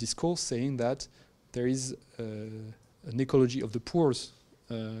discourse saying that there is an ecology of the poor,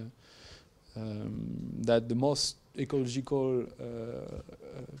 that the most ecological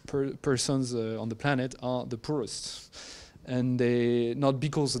persons on the planet are the poorest, and they not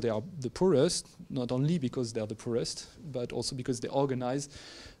because they are the poorest, not only because they are the poorest, but also because they organize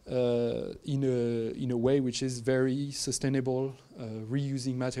in a way which is very sustainable,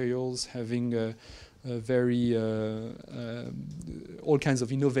 reusing materials, having all kinds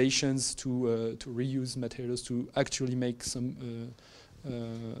of innovations to reuse materials, to actually make some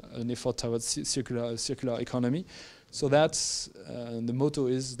an effort towards circular economy. So that's the motto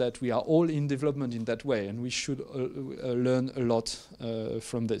is that we are all in development in that way, and we should learn a lot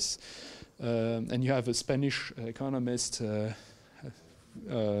from this. And you have a Spanish economist.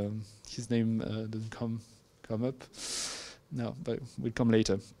 His name doesn't come up. No, but will come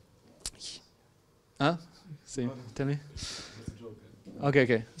later. Huh? Say, tell me.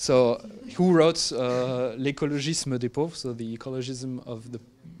 Okay. So, who wrote L'écologisme des pauvres? So the ecologism of the.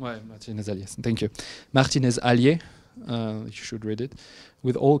 Ouais, Martinez Allier. Thank you. Martinez Allier. You should read it,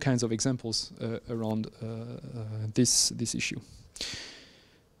 with all kinds of examples around this issue.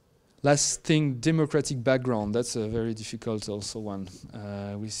 Last thing, democratic background. That's a very difficult also one.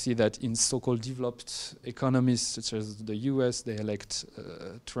 We see that in so-called developed economies, such as the US, they elect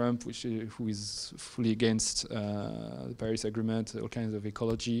Trump, who is fully against the Paris Agreement, all kinds of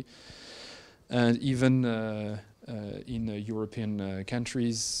ecology. And even in European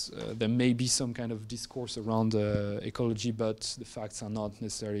countries, there may be some kind of discourse around ecology, but the facts are not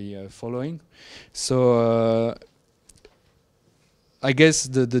necessarily following. So I guess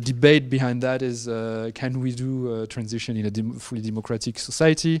the debate behind that is, can we do a transition in a fully democratic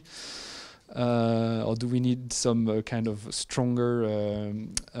society? Or do we need some kind of stronger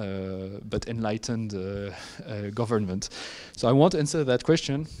but enlightened government? So I won't answer that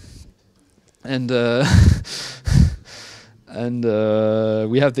question. And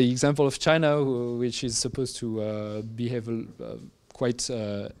we have the example of China, which is supposed to behave quite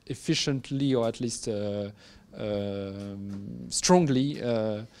efficiently, or at least strongly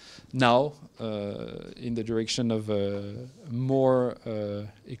now in the direction of a more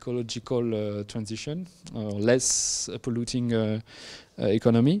ecological transition, less polluting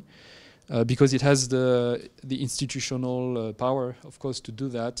economy, because it has the institutional power, of course, to do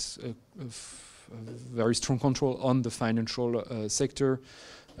that. Very strong control on the financial sector,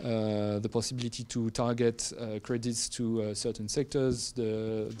 the possibility to target credits to certain sectors,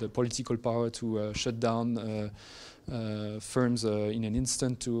 the political power to shut down firms in an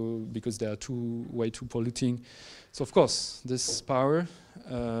instant because they are way too polluting. So of course, this power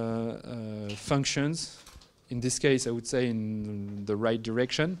functions, in this case, I would say, in the right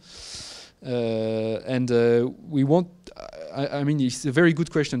direction. And we won't, I mean, it's a very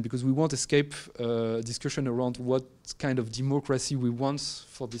good question, because we won't escape discussion around what kind of democracy we want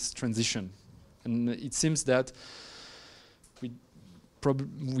for this transition. And it seems that we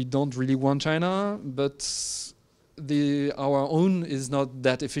don't really want China, but our own is not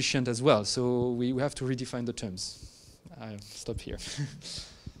that efficient as well. So we have to redefine the terms. I'll stop here.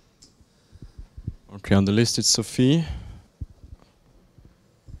 Okay, on the list it's Sophie.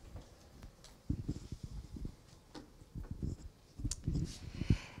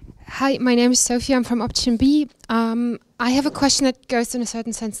 Hi, my name is Sophie. I'm from Option B. I have a question that goes in a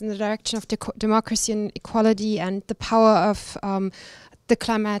certain sense in the direction of democracy and equality and the power of the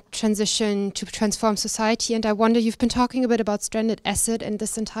climate transition to transform society. And I wonder, you've been talking a bit about stranded asset and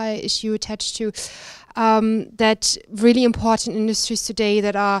this entire issue attached to that really important industries today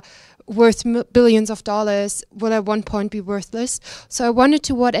that are worth billions of dollars will at one point be worthless. So I wondered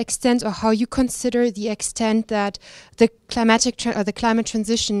to what extent, or how you consider the extent that the climate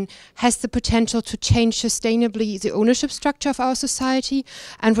transition has the potential to change sustainably the ownership structure of our society,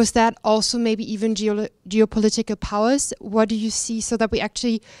 and with that also maybe even geopolitical powers. What do you see so that we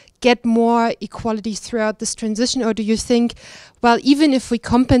actually get more equality throughout this transition? Or do you think, well, even if we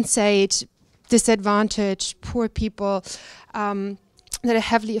compensate disadvantaged, poor people that are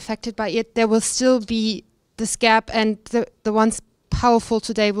heavily affected by it, there will still be this gap, and the ones powerful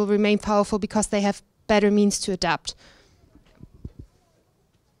today will remain powerful because they have better means to adapt?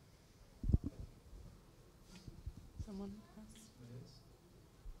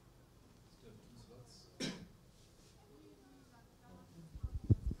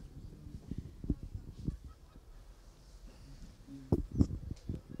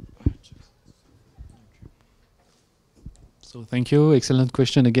 So thank you. Excellent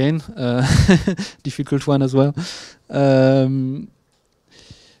question again. Difficult one as well.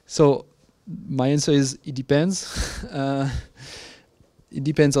 So my answer is it depends. It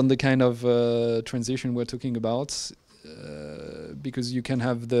depends on the kind of transition we're talking about, because you can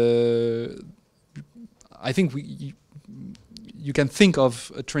have I think you can think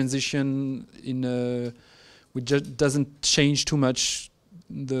of a transition which just doesn't change too much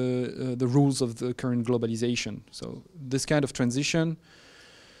the rules of the current globalization. So this kind of transition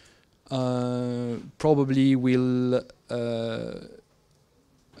probably will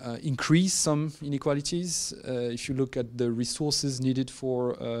increase some inequalities. If you look at the resources needed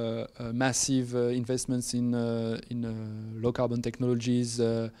for massive investments in low carbon technologies,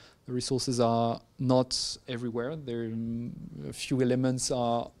 the resources are not everywhere. A few elements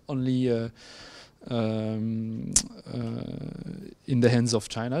are only in the hands of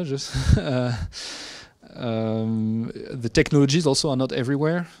China. Just the technologies also are not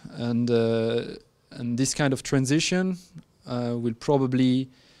everywhere, and this kind of transition will probably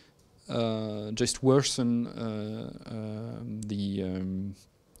just worsen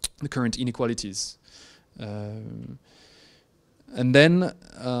the current inequalities. And then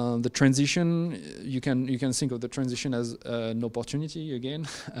the transition, you can think of the transition as an opportunity again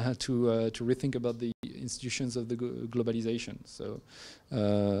to rethink about the institutions of the globalization. So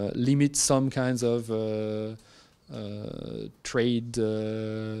limit some kinds of trade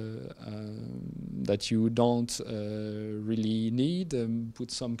that you don't really need,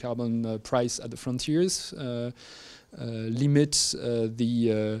 put some carbon price at the frontiers, limit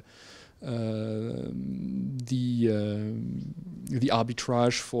the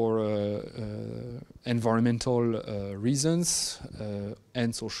arbitrage for environmental reasons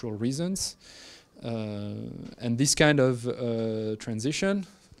and social reasons, and this kind of transition,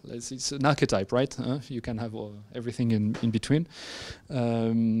 it's an archetype, right? You can have everything in between.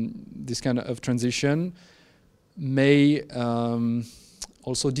 This kind of transition may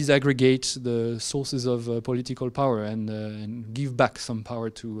also disaggregate the sources of political power and give back some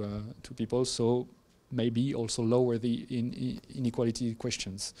power to people. So maybe also lower the inequality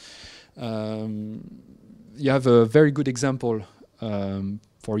questions. You have a very good example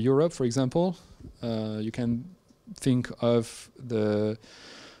for Europe, for example. You can think of the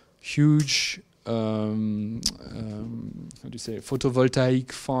huge how do you say,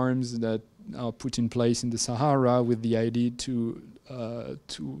 photovoltaic farms that are put in place in the Sahara with the idea to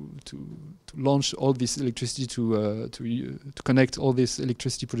launch all this electricity to connect all this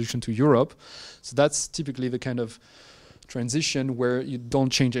electricity production to Europe. So that's typically the kind of transition where you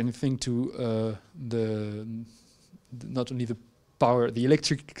don't change anything to not only the power, the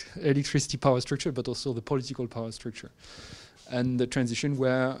electricity power structure, but also the political power structure. And the transition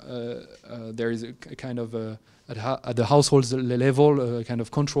where there is a kind of at the household level a kind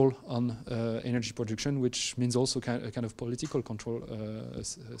of control on energy production, which means also a kind of political control,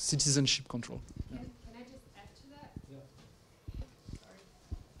 citizenship control. Can I just add to that? Yeah. Sorry.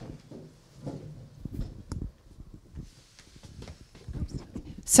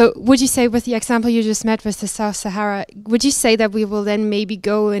 So would you say, with the example you just met with the South Sahara, would you say that we will then maybe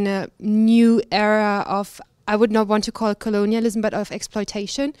go in a new era of, I would not want to call it colonialism, but of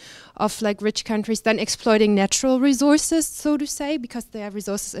exploitation of like rich countries then exploiting natural resources, so to say, because they are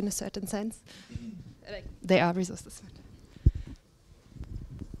resources in a certain sense? Like, they are resources.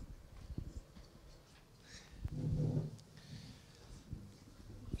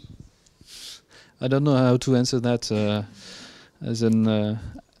 I don't know how to answer that as an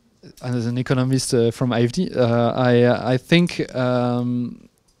economist from IFD.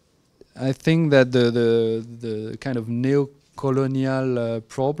 I think that the kind of neo-colonial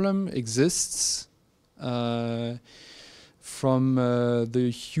problem exists from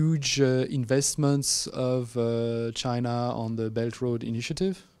the huge investments of China on the Belt Road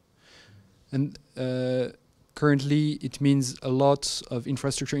Initiative, and currently it means a lot of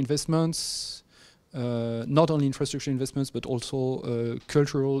infrastructure investments. Not only infrastructure investments, but also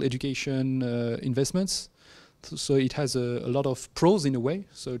cultural education investments. So it has a lot of pros in a way.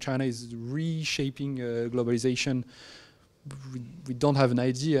 So China is reshaping globalization. We don't have an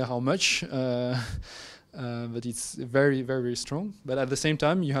idea how much, but it's very, very strong. But at the same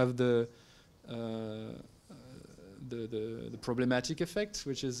time, you have the problematic effect,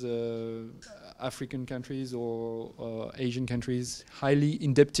 which is African countries or Asian countries highly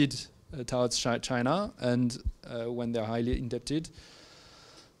indebted towards China, and when they're highly indebted,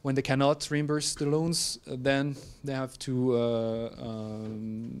 when they cannot reimburse the loans, then they have to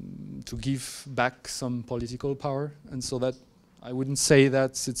give back some political power, and so that I wouldn't say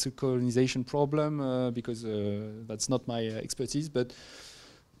that it's a colonization problem because that's not my expertise, but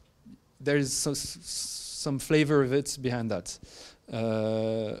there is some flavor of it behind that.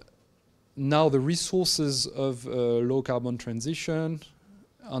 Now the resources of low carbon transition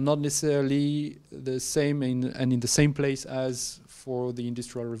are not necessarily the same and in the same place as for the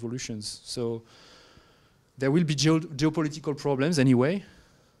industrial revolutions. So there will be geopolitical problems anyway,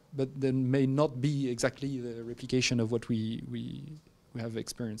 but there may not be exactly the replication of what we have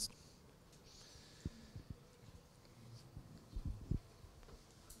experienced.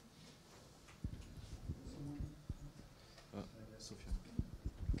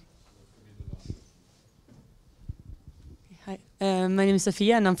 My name is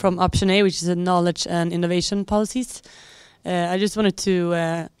Sophia, and I'm from Option A, which is a knowledge and innovation policies. I just wanted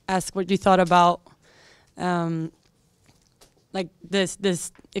to ask what you thought about like this.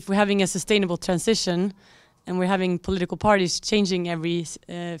 If we're having a sustainable transition, and we're having political parties changing every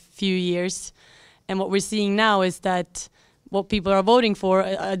few years, and what we're seeing now is that what people are voting for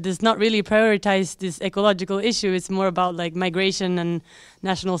does not really prioritize this ecological issue. It's more about like migration and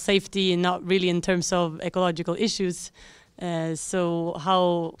national safety, and not really in terms of ecological issues. So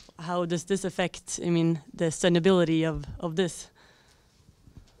how does this affect, I mean, the sustainability of this?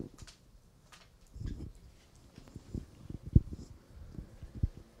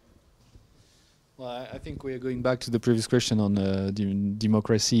 Well, I think we are going back to the previous question on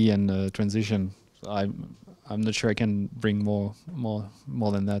democracy and transition. So I'm not sure I can bring more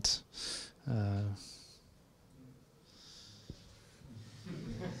than that.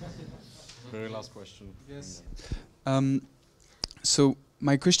 Very last question. Yes. So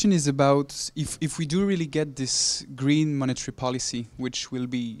my question is about if we do really get this green monetary policy, which will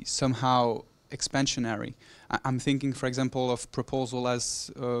be somehow expansionary. I'm thinking, for example, of proposal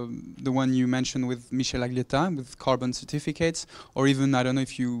as the one you mentioned with Michel Aglietta, with carbon certificates, or even, I don't know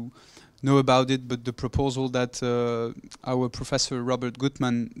if you know about it, but the proposal that our professor Robert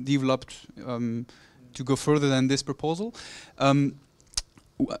Gutmann developed to go further than this proposal.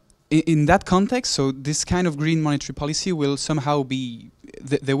 In that context, so this kind of green monetary policy will somehow be,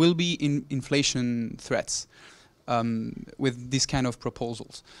 there will be inflation threats with this kind of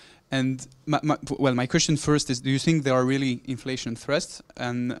proposals. And my question first is, do you think there are really inflation threats?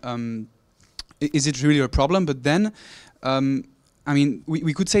 And is it really a problem? But then, I mean,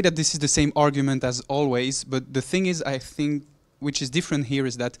 we could say that this is the same argument as always, but the thing is, I think, which is different here,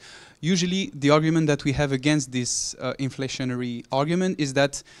 is that usually the argument that we have against this inflationary argument is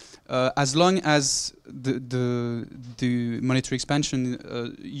that as long as the monetary expansion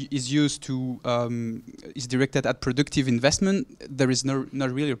is used to is directed at productive investment, there is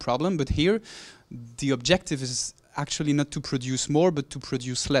not really a problem. But here, the objective is actually not to produce more, but to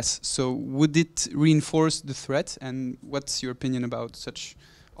produce less. So would it reinforce the threat? And what's your opinion about such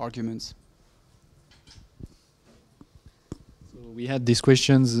arguments? We had these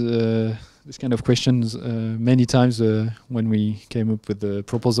questions, this kind of questions, many times when we came up with the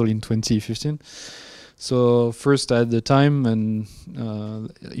proposal in 2015. So first at the time, and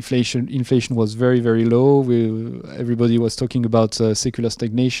inflation was very, very low. Everybody was talking about secular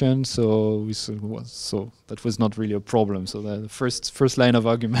stagnation. So that was not really a problem. So the first line of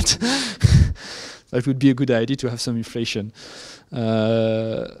argument, that would be a good idea to have some inflation.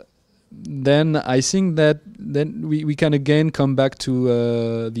 Then I think that then we can again come back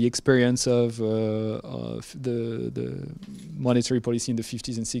to the experience of the monetary policy in the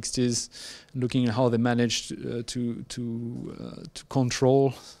 50s and 60s, looking at how they managed to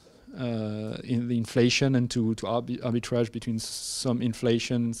control in the inflation and to arbitrage between some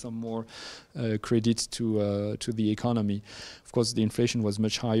inflation and some more credit to the economy. Of course, the inflation was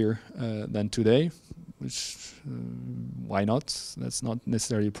much higher than today, which why not? That's not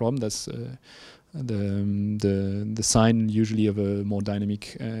necessarily a problem. That's the sign usually of a more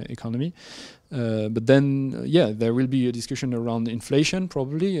dynamic economy. But then, yeah, there will be a discussion around inflation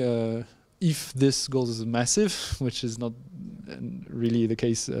probably if this goes massive, which is not really the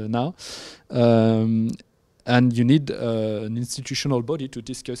case now. And you need an institutional body to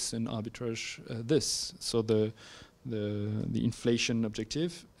discuss and arbitrage this. So the inflation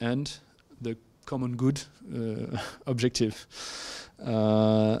objective and the common good objective.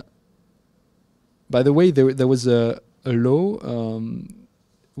 By the way, there was a law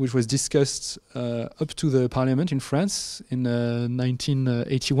which was discussed up to the parliament in France in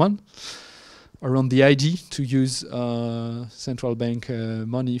 1981 around the idea to use central bank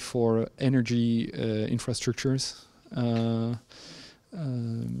money for energy infrastructures. And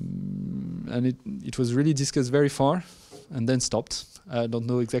it was really discussed very far and then stopped. I don't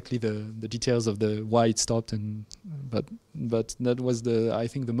know exactly the details of why it stopped, but that was I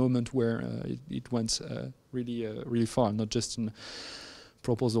think the moment where it went really far, not just in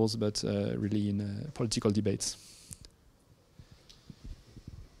proposals but really in political debates.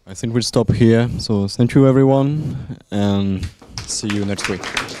 I think we'll stop here. So thank you everyone, and see you next week.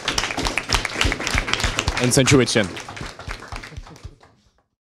 And thank you, Etienne.